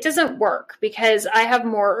it doesn't work because I have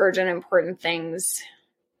more urgent important things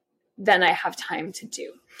than I have time to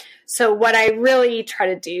do. So what I really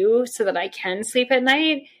try to do so that I can sleep at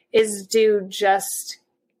night is do just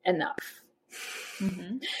enough,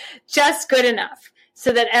 just good enough,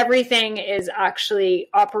 so that everything is actually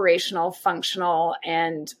operational, functional,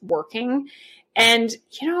 and working. And,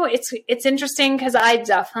 it's interesting because I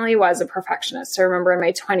definitely was a perfectionist. I remember in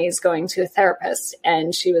my 20s going to a therapist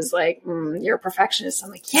and she was like, you're a perfectionist. I'm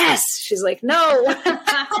like, yes. She's like, no.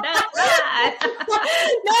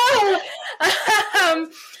 No.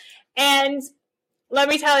 And let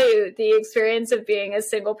me tell you, the experience of being a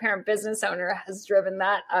single parent business owner has driven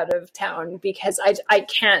that out of town because I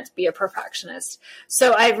can't be a perfectionist.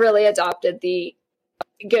 So I've really adopted the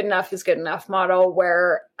good enough is good enough model,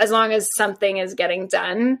 where as long as something is getting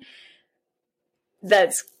done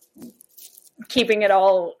that's keeping it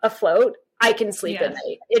all afloat, I can sleep at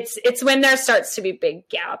night. It's when there starts to be big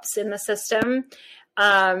gaps in the system.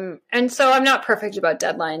 And so I'm not perfect about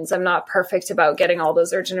deadlines. I'm not perfect about getting all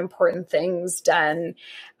those urgent, important things done.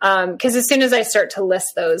 Cause as soon as I start to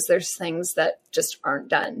list those, there's things that just aren't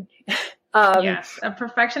done. Yes,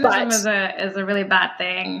 perfectionism is a really bad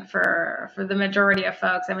thing for the majority of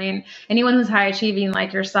folks. I mean, anyone who's high achieving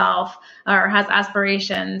like yourself or has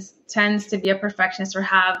aspirations tends to be a perfectionist or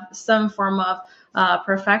have some form of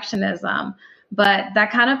perfectionism. But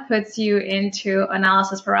that kind of puts you into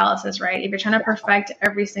analysis paralysis, right? If you're trying to perfect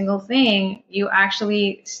every single thing, you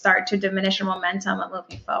actually start to diminish your momentum of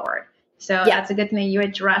moving forward. So that's a good thing that you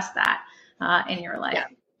address that in your life.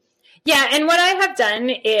 Yeah. And what I have done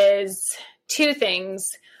is 2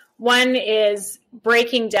 things. One is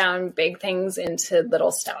breaking down big things into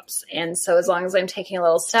little steps. And so as long as I'm taking a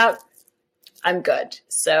little step, I'm good.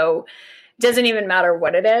 So it doesn't even matter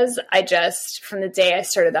what it is. I just, from the day I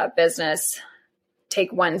started that business,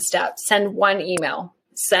 take 1 step, send 1 email,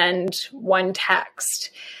 send 1 text.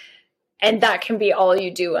 And that can be all you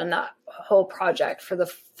do on that whole project for the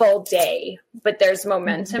full day. But there's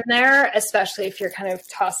momentum there, especially if you're kind of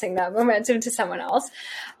tossing that momentum to someone else.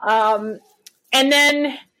 And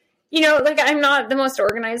then, I'm not the most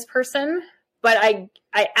organized person, but I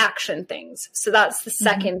action things. So that's the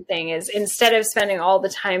second thing is, instead of spending all the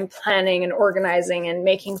time planning and organizing and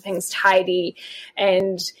making things tidy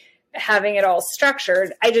and having it all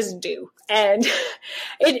structured, I just do. And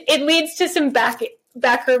it leads to some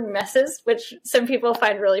backer messes, which some people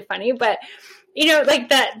find really funny, but like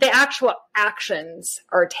that the actual actions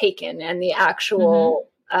are taken and the actual,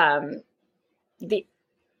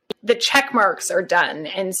 the check marks are done.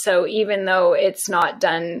 And so even though it's not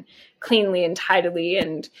done cleanly and tidily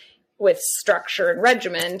and with structure and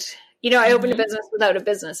regiment, I opened a business without a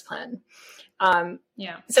business plan. So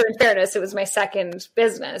in fairness, it was my second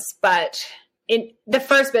business, but the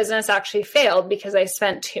first business actually failed because I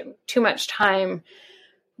spent too much time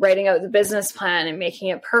writing out the business plan and making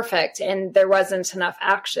it perfect. And there wasn't enough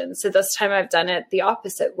action. So this time I've done it the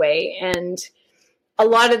opposite way. And a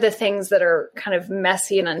lot of the things that are kind of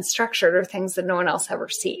messy and unstructured are things that no one else ever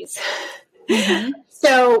sees.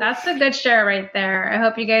 So that's a good share right there. I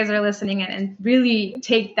hope you guys are listening and really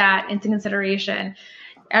take that into consideration.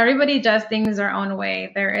 Everybody does things their own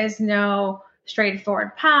way. There is no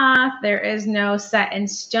straightforward path. There is no set in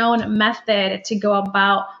stone method to go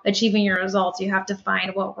about achieving your results. You have to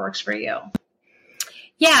find what works for you.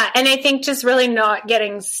 Yeah. And I think just really not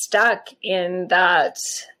getting stuck in that,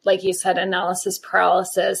 like you said, analysis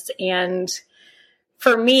paralysis. And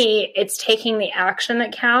for me, it's taking the action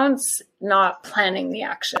that counts, not planning the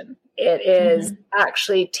action. It is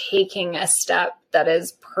actually taking a step that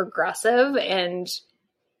is progressive and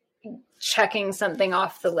checking something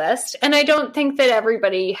off the list. And I don't think that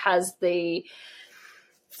everybody has the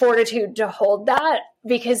fortitude to hold that,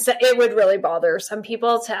 because it would really bother some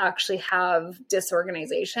people to actually have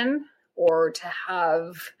disorganization or to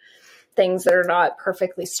have things that are not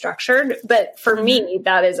perfectly structured. But for me,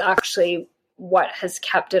 that is actually what has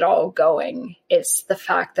kept it all going. It's the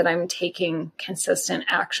fact that I'm taking consistent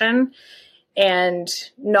action and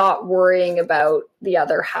not worrying about the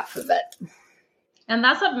other half of it. And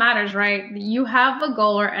that's what matters, right? You have a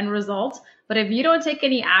goal or end result, but if you don't take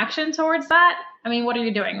any action towards that, I mean, what are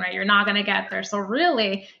you doing, right? You're not going to get there. So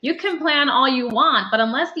really, you can plan all you want, but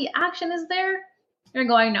unless the action is there, you're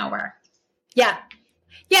going nowhere. Yeah.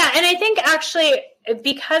 Yeah. And I think actually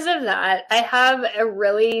because of that, I have a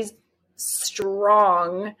really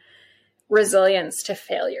strong resilience to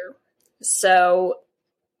failure. So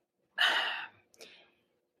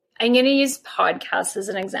I'm going to use podcasts as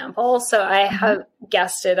an example. So I have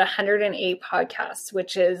guested 108 podcasts,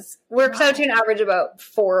 which works out to an average about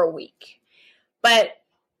 4 a week. But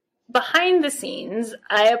behind the scenes,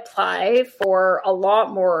 I apply for a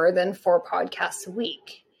lot more than 4 podcasts a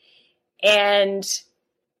week. And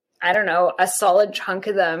I don't know, a solid chunk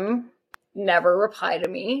of them never reply to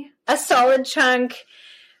me. A solid chunk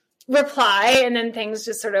reply, and then things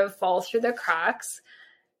just sort of fall through the cracks.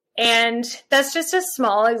 And that's just a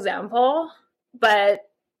small example, but,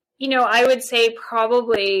 I would say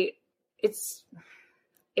probably I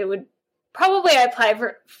apply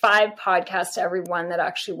for 5 podcasts to every one that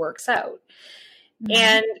actually works out. Mm-hmm.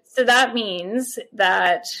 And so that means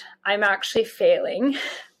that I'm actually failing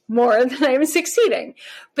more than I'm succeeding.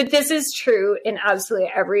 But this is true in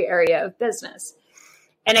absolutely every area of business.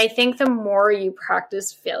 And I think the more you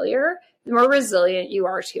practice failure, the more resilient you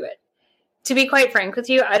are to it. To be quite frank with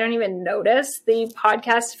you, I don't even notice the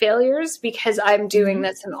podcast failures because I'm doing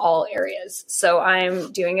this in all areas. So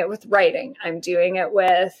I'm doing it with writing. I'm doing it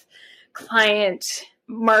with client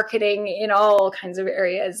marketing in all kinds of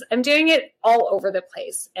areas. I'm doing it all over the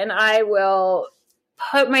place. And I will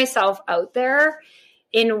put myself out there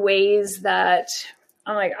in ways that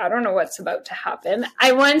I'm like, I don't know what's about to happen.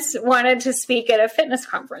 I once wanted to speak at a fitness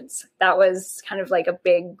conference. That was kind of like a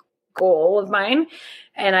big goal of mine.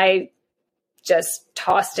 And I just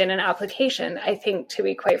tossed in an application. I think, to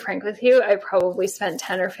be quite frank with you, I probably spent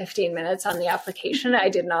 10 or 15 minutes on the application. I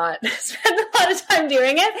did not spend a lot of time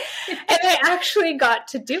doing it. And I actually got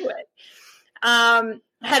to do it.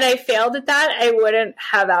 Had I failed at that, I wouldn't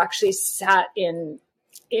have actually sat in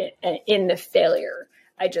the failure.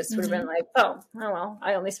 I just would have been like, oh, well,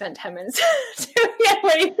 I only spent 10 minutes doing it.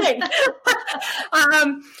 What do you think?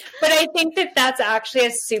 But I think that that's actually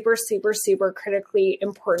a super, super, super critically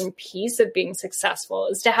important piece of being successful,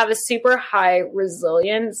 is to have a super high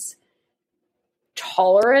resilience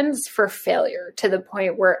tolerance for failure, to the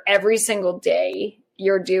point where every single day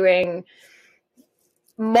you're doing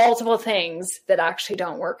multiple things that actually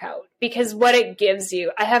don't work out. Because what it gives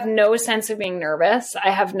you, I have no sense of being nervous.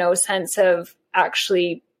 I have no sense of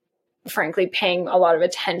actually, frankly, paying a lot of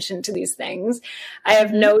attention to these things. I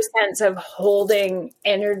have no sense of holding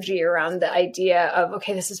energy around the idea of,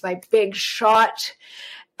 okay, this is my big shot.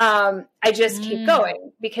 I just keep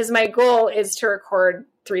going, because my goal is to record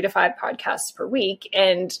 3 to 5 podcasts per week.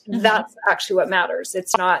 And that's actually what matters.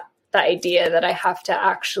 It's not the idea that I have to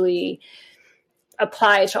actually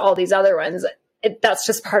apply to all these other ones. That's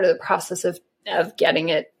just part of the process of getting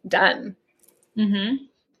it done. Mm-hmm.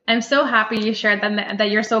 I'm so happy you shared that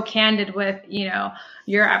you're so candid with,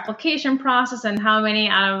 your application process and how many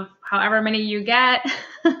out of however many you get,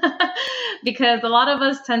 because a lot of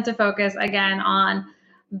us tend to focus again on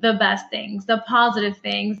the best things, the positive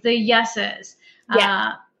things, the yeses.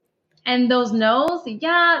 Yeah. And those no's,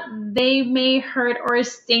 they may hurt or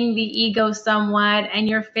sting the ego somewhat. And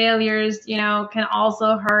your failures, can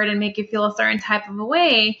also hurt and make you feel a certain type of a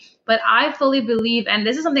way. But I fully believe, and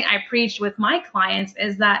this is something I preach with my clients,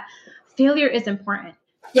 is that failure is important.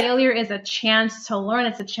 Yeah. Failure is a chance to learn.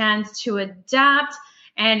 It's a chance to adapt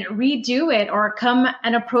and redo it, or come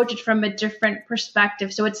and approach it from a different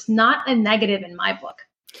perspective. So it's not a negative in my book.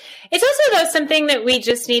 It's also, though, something that we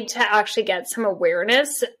just need to actually get some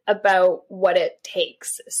awareness about what it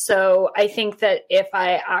takes. So I think that if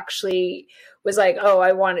I actually was like, oh,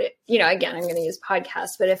 I want to, again, I'm going to use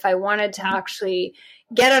podcasts, but if I wanted to actually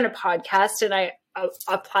get on a podcast and I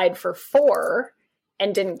applied for 4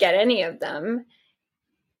 and didn't get any of them,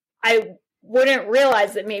 I wouldn't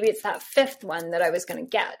realize that maybe it's that 5th one that I was going to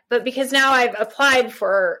get. But because now I've applied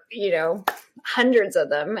for, hundreds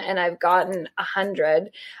of them and I've gotten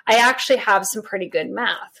 100, I actually have some pretty good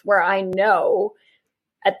math where I know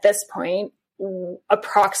at this point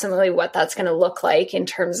approximately what that's going to look like in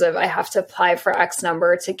terms of I have to apply for X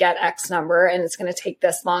number to get X number, and it's going to take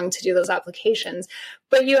this long to do those applications.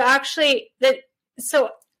 But so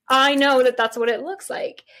I know that that's what it looks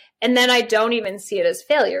like. And then I don't even see it as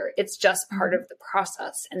failure. It's just part of the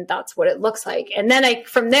process, and that's what it looks like. And then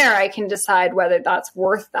from there, I can decide whether that's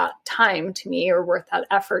worth that time to me or worth that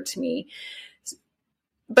effort to me.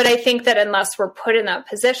 But I think that unless we're put in that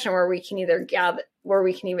position where we can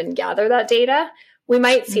even gather that data, we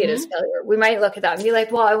might see it as failure. We might look at that and be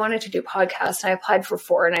like, well, I wanted to do podcasts and I applied for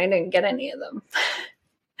 4 and I didn't get any of them.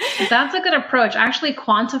 That's a good approach. Actually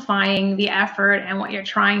quantifying the effort and what you're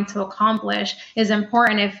trying to accomplish is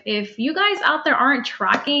important. If you guys out there aren't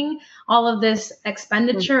tracking all of this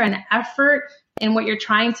expenditure and effort, in what you're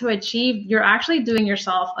trying to achieve, you're actually doing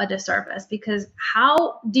yourself a disservice, because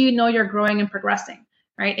how do you know you're growing and progressing,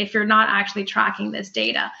 right? If you're not actually tracking this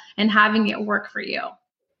data and having it work for you.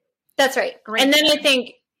 That's right. Great. And then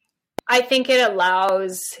I think it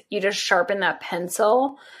allows you to sharpen that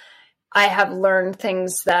pencil. I have learned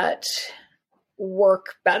things that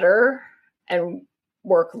work better and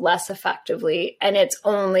work less effectively. And it's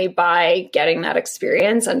only by getting that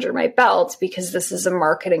experience under my belt, because this is a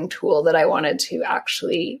marketing tool that I wanted to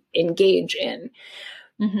actually engage in.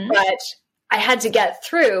 But I had to get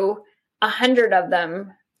through 100 of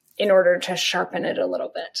them in order to sharpen it a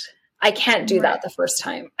little bit. I can't do that the first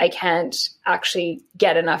time. I can't actually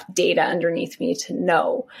get enough data underneath me to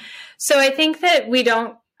know. So I think that we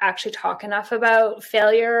don't actually talk enough about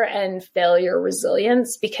failure and failure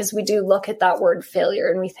resilience, because we do look at that word failure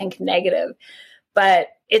and we think negative, but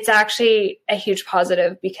it's actually a huge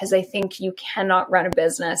positive, because I think you cannot run a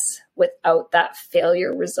business without that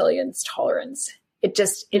failure resilience tolerance.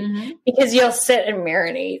 Because you'll sit and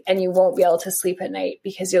marinate and you won't be able to sleep at night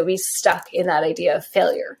because you'll be stuck in that idea of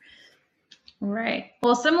failure. Right.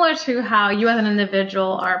 Well, similar to how you as an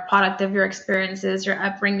individual are a product of your experiences, your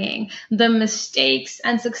upbringing, the mistakes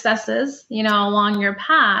and successes, along your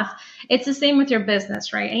path, it's the same with your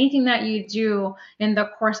business, right? Anything that you do in the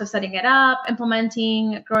course of setting it up,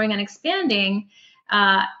 implementing, growing, and expanding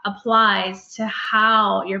applies to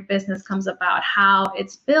how your business comes about, how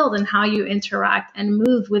it's built, and how you interact and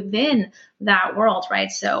move within that world,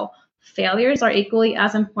 right? So failures are equally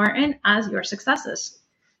as important as your successes.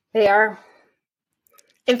 They are.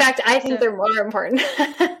 In fact, I think they're more important.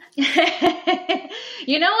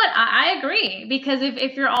 You know what? I agree, because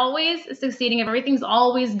if you're always succeeding, if everything's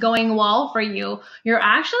always going well for you, you're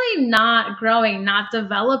actually not growing, not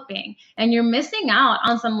developing, and you're missing out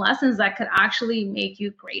on some lessons that could actually make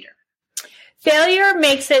you greater. Failure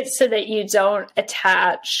makes it so that you don't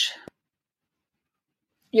attach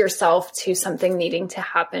yourself to something needing to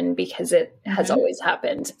happen because it has always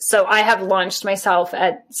happened. So I have launched myself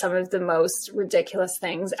at some of the most ridiculous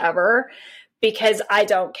things ever because I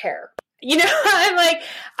don't care. I'm like,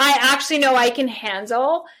 I actually know I can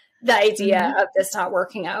handle the idea of this not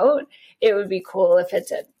working out. It would be cool if it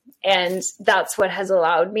did. And that's what has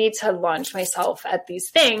allowed me to launch myself at these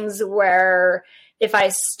things where if I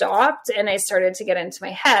stopped and I started to get into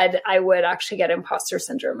my head, I would actually get imposter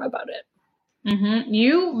syndrome about it.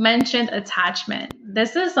 You mentioned attachment.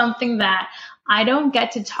 This is something that I don't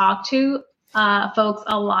get to talk to folks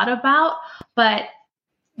a lot about, but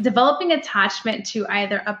developing attachment to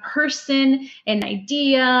either a person, an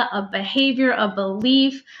idea, a behavior, a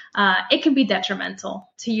belief, it can be detrimental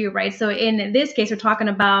to you, right? So in this case, we're talking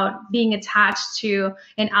about being attached to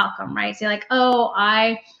an outcome, right? So you're like, oh,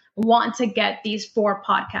 I want to get these 4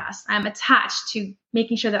 podcasts. I'm attached to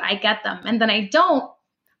making sure that I get them. And then I don't,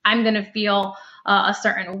 I'm going to feel a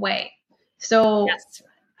certain way. So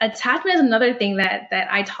attachment is another thing that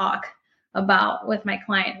I talk about with my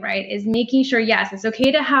client, right? Is making sure, yes, it's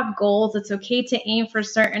okay to have goals. It's okay to aim for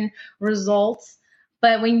certain results.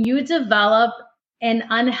 But when you develop an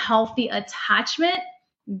unhealthy attachment,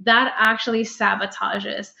 that actually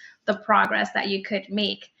sabotages the progress that you could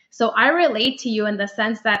make. So I relate to you in the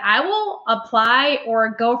sense that I will apply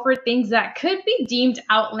or go for things that could be deemed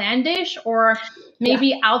outlandish or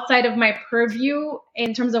maybe outside of my purview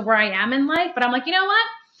in terms of where I am in life. But I'm like, you know what?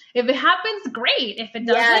 If it happens, great. If it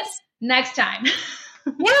doesn't, next time.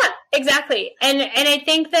 Yeah, exactly. And I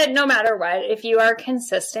think that no matter what, if you are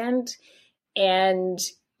consistent and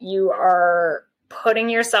you are putting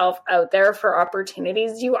yourself out there for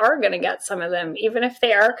opportunities, you are going to get some of them, even if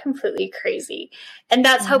they are completely crazy. And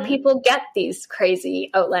that's how people get these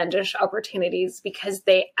crazy, outlandish opportunities, because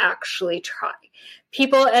they actually try.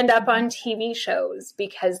 People end up on TV shows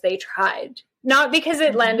because they tried, not because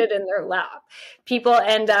it landed in their lap. People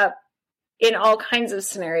end up in all kinds of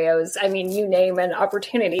scenarios. I mean, you name an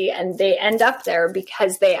opportunity and they end up there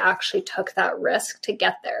because they actually took that risk to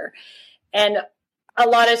get there. And a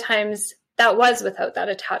lot of times that was without that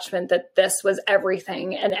attachment, that this was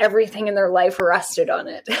everything and everything in their life rested on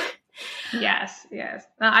it. Yes.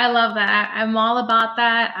 I love that. I'm all about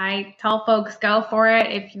that. I tell folks, go for it.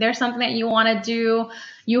 If there's something that you want to do,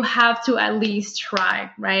 you have to at least try,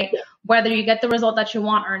 right? Yeah. Whether you get the result that you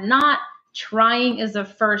want or not, trying is the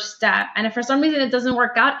first step. And if for some reason it doesn't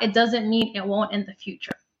work out, it doesn't mean it won't in the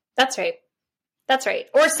future. That's right.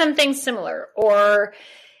 Or something similar, or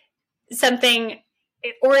something,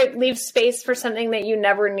 or it leaves space for something that you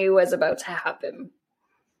never knew was about to happen.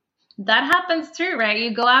 That happens too, right?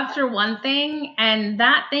 You go after one thing and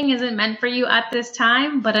that thing isn't meant for you at this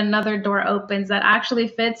time, but another door opens that actually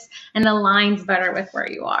fits and aligns better with where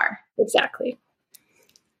you are. Exactly.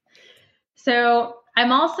 So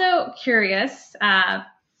I'm also curious,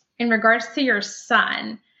 in regards to your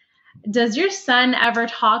son, does your son ever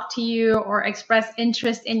talk to you or express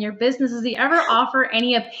interest in your business? Does he ever offer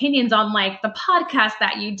any opinions on like the podcast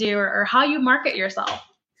that you do or how you market yourself?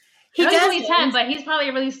 He's only 10, but he's probably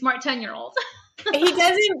a really smart 10-year-old. He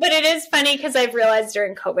doesn't, but it is funny because I've realized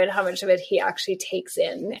during COVID how much of it he actually takes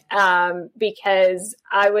in, because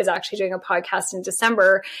I was actually doing a podcast in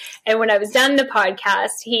December. And when I was done the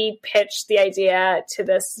podcast, he pitched the idea to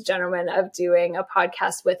this gentleman of doing a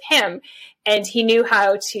podcast with him. And he knew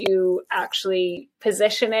how to actually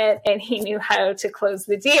position it and he knew how to close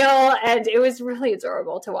the deal. And it was really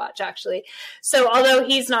adorable to watch, actually. So although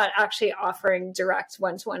he's not actually offering direct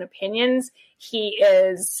one-to-one opinions, he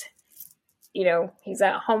is, you know, he's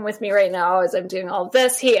at home with me right now as I'm doing all of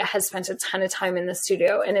this. He has spent a ton of time in the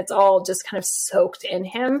studio and it's all just kind of soaked in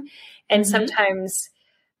him. And sometimes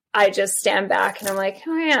I just stand back and I'm like,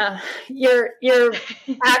 oh yeah, you're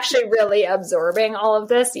actually really absorbing all of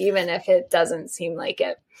this, even if it doesn't seem like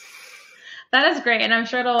it. That is great. And I'm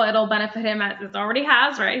sure it'll benefit him as it already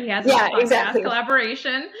has, right? He has a podcast exactly.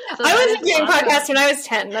 collaboration. So I wasn't doing podcasts when I was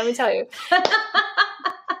 10, let me tell you.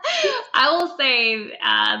 I will say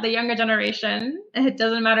the younger generation, it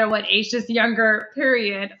doesn't matter what age, just younger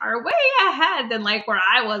period, are way ahead than like where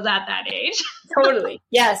I was at that age. Totally.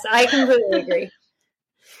 Yes, I completely agree.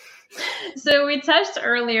 So we touched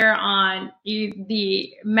earlier on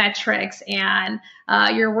the metrics and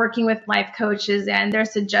you're working with life coaches and their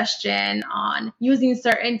suggestion on using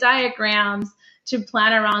certain diagrams to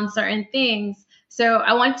plan around certain things. So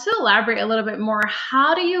I want to elaborate a little bit more.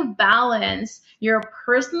 How do you balance your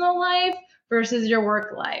personal life versus your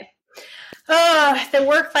work life? Oh, the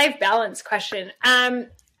work-life balance question. I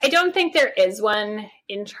don't think there is one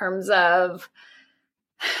in terms of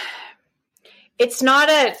it's not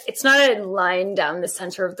a line down the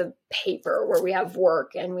center of the paper where we have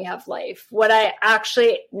work and we have life. What I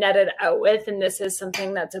actually netted out with, and this is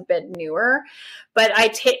something that's a bit newer, but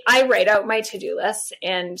I write out my to-do lists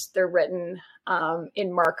and they're written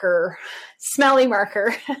in marker, smelly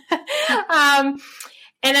marker. And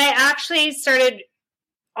I actually started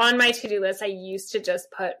on my to-do list. I used to just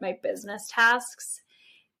put my business tasks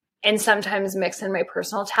and sometimes mix in my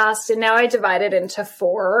personal tasks. And now I divide it into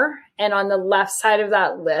 4. And on the left side of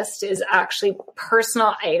that list is actually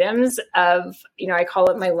personal items of, you know, I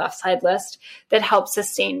call it my left side list that help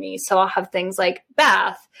sustain me. So I'll have things like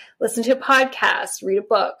bath, listen to a podcast, read a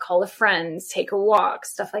book, call a friend, take a walk,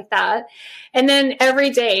 stuff like that. And then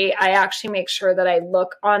every day I actually make sure that I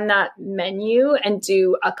look on that menu and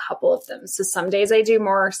do a couple of them. So some days I do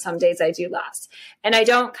more, some days I do less. And I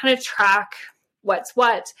don't kind of track what's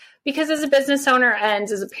what, because as a business owner and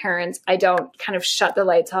as a parent, I don't kind of shut the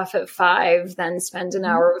lights off at 5, then spend an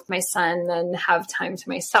hour with my son, then have time to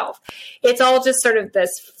myself. It's all just sort of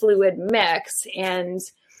this fluid mix, and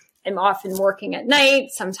I'm often working at night.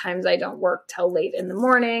 Sometimes I don't work till late in the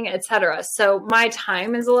morning, etc. So my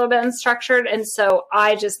time is a little bit unstructured. And so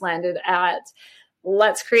I just landed at,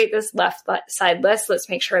 let's create this left side list. Let's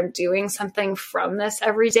make sure I'm doing something from this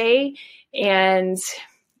every day. And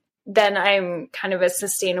then I'm kind of a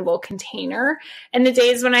sustainable container. And the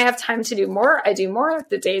days when I have time to do more, I do more.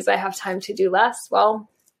 The days I have time to do less, well,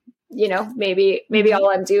 you know, maybe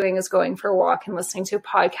all I'm doing is going for a walk and listening to a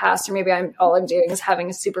podcast, or maybe all I'm doing is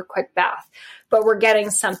having a super quick bath, but we're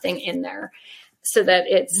getting something in there so that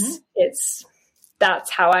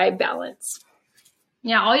that's how I balance.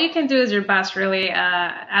 Yeah, all you can do is your best, really,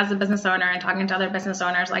 as a business owner and talking to other business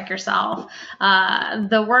owners like yourself.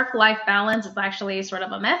 The work-life balance is actually sort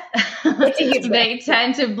of a myth. They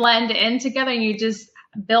tend to blend in together, and you just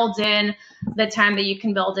build in the time that you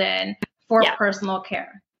can build in for personal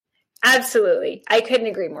care. Absolutely. I couldn't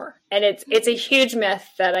agree more. And it's a huge myth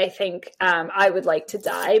that I think I would like to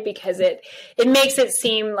die, because it makes it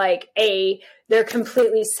seem like they're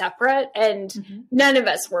completely separate, and none of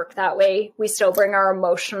us work that way. We still bring our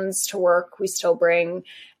emotions to work. We still bring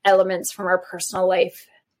elements from our personal life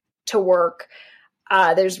to work.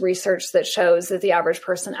 There's research that shows that the average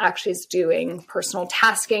person actually is doing personal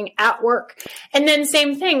tasking at work. And then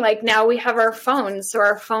same thing, like now we have our phones. So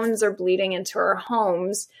our phones are bleeding into our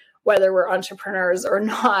homes, whether we're entrepreneurs or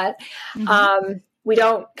not. We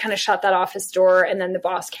don't kind of shut that office door and then the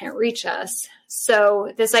boss can't reach us.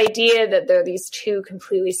 So this idea that there are these two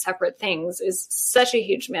completely separate things is such a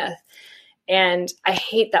huge myth. And I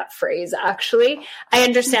hate that phrase, actually. I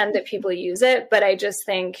understand that people use it, but I just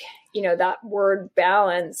think, you know, that word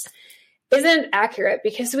balance isn't accurate,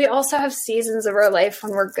 because we also have seasons of our life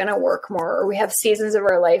when we're going to work more, or we have seasons of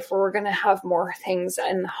our life where we're going to have more things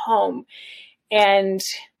in the home. And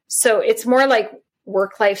so it's more like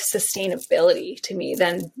work-life sustainability to me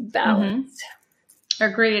than balance.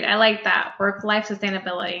 Agreed. I like that. Work-life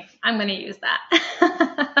sustainability. I'm going to use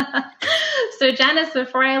that. So Janice,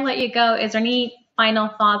 before I let you go, is there any final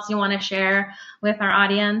thoughts you want to share with our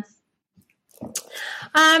audience?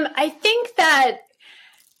 I think that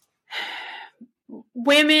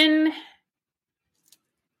women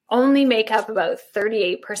only make up about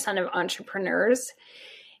 38% of entrepreneurs.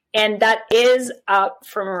 And that is up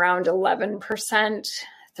from around 11%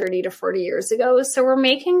 30 to 40 years ago. So we're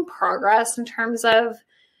making progress in terms of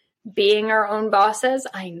being our own bosses.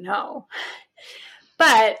 I know.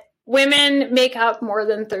 But women make up more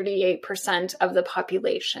than 38% of the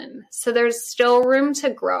population. So there's still room to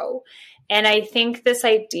grow. And I think this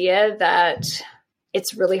idea that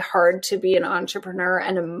it's really hard to be an entrepreneur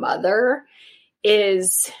and a mother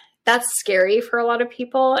that's scary for a lot of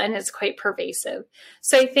people, and it's quite pervasive.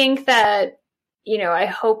 So I think that, I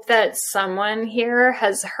hope that someone here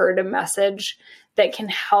has heard a message that can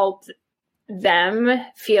help them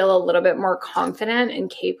feel a little bit more confident and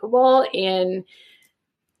capable in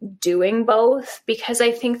doing both, because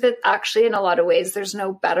I think that actually in a lot of ways, there's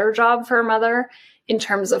no better job for a mother in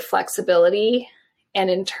terms of flexibility and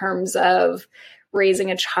in terms of raising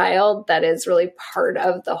a child that is really part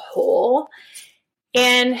of the whole.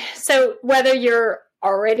 And so whether you're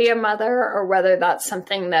already a mother or whether that's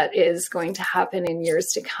something that is going to happen in years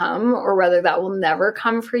to come, or whether that will never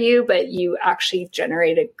come for you, but you actually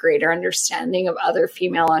generate a greater understanding of other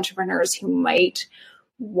female entrepreneurs who might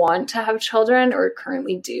want to have children or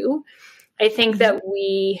currently do, I think that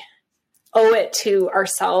we owe it to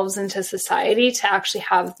ourselves and to society to actually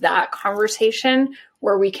have that conversation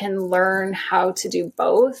where we can learn how to do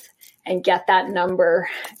both and get that number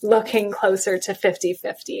looking closer to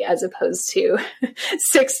 50-50 as opposed to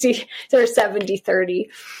 60 or 70-30,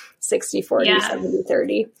 60-40, yes.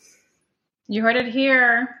 70-30. You heard it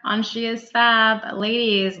here on She Is Fab.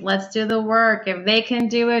 Ladies, let's do the work. If they can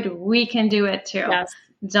do it, we can do it too. Yes.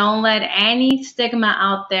 Don't let any stigma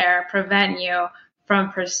out there prevent you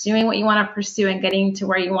from pursuing what you want to pursue and getting to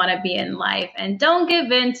where you want to be in life. And don't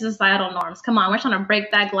give in to societal norms. Come on, we're trying to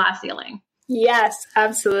break that glass ceiling. Yes,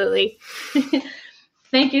 absolutely.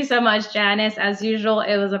 Thank you so much, Janice. As usual,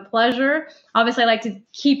 it was a pleasure. Obviously, I'd like to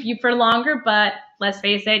keep you for longer, but let's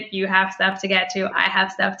face it, you have stuff to get to. I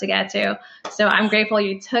have stuff to get to. So I'm grateful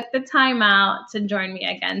you took the time out to join me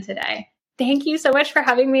again today. Thank you so much for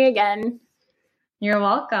having me again. You're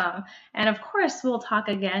welcome. And of course, we'll talk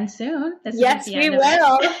again soon. Yes, we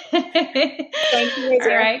will. Thank you. All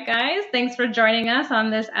right, guys. Thanks for joining us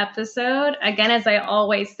on this episode. Again, as I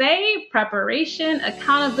always say, preparation,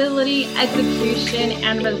 accountability, execution,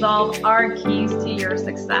 and resolve are keys to your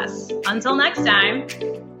success. Until next time.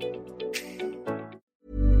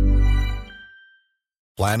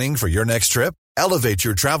 Planning for your next trip? Elevate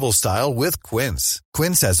your travel style with Quince.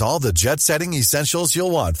 Quince has all the jet-setting essentials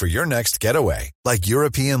you'll want for your next getaway, like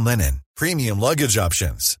European linen, premium luggage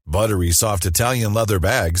options, buttery soft Italian leather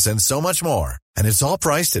bags, and so much more. And it's all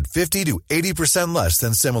priced at 50 to 80% less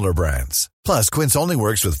than similar brands. Plus, Quince only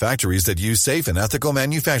works with factories that use safe and ethical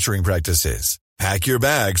manufacturing practices. Pack your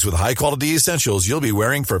bags with high-quality essentials you'll be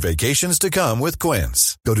wearing for vacations to come with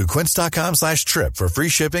Quince. Go to quince.com/trip for free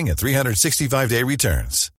shipping and 365-day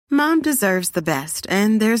returns. Mom deserves the best,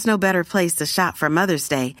 and there's no better place to shop for Mother's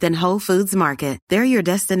Day than Whole Foods Market. They're your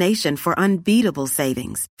destination for unbeatable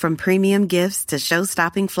savings, from premium gifts to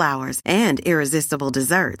show-stopping flowers and irresistible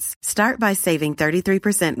desserts. Start by saving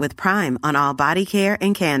 33% with Prime on all body care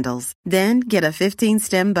and candles. Then get a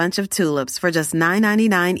 15-stem bunch of tulips for just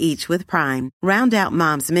 $9.99 each with Prime. Round out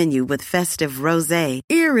Mom's menu with festive rosé,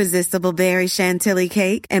 irresistible berry chantilly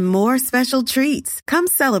cake, and more special treats. Come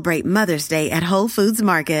celebrate Mother's Day at Whole Foods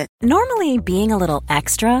Market. Normally, being a little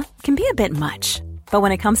extra can be a bit much, but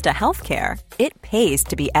when it comes to healthcare, it pays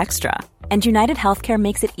to be extra. And United Healthcare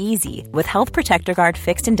makes it easy with Health Protector Guard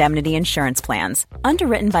fixed indemnity insurance plans.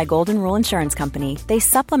 Underwritten by Golden Rule Insurance Company, they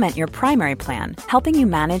supplement your primary plan, helping you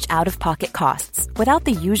manage out-of-pocket costs without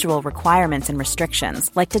the usual requirements and restrictions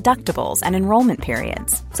like deductibles and enrollment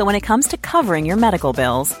periods. So when it comes to covering your medical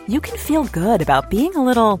bills, you can feel good about being a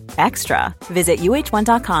little extra. Visit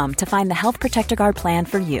UH1.com to find the Health Protector Guard plan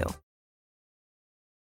for you.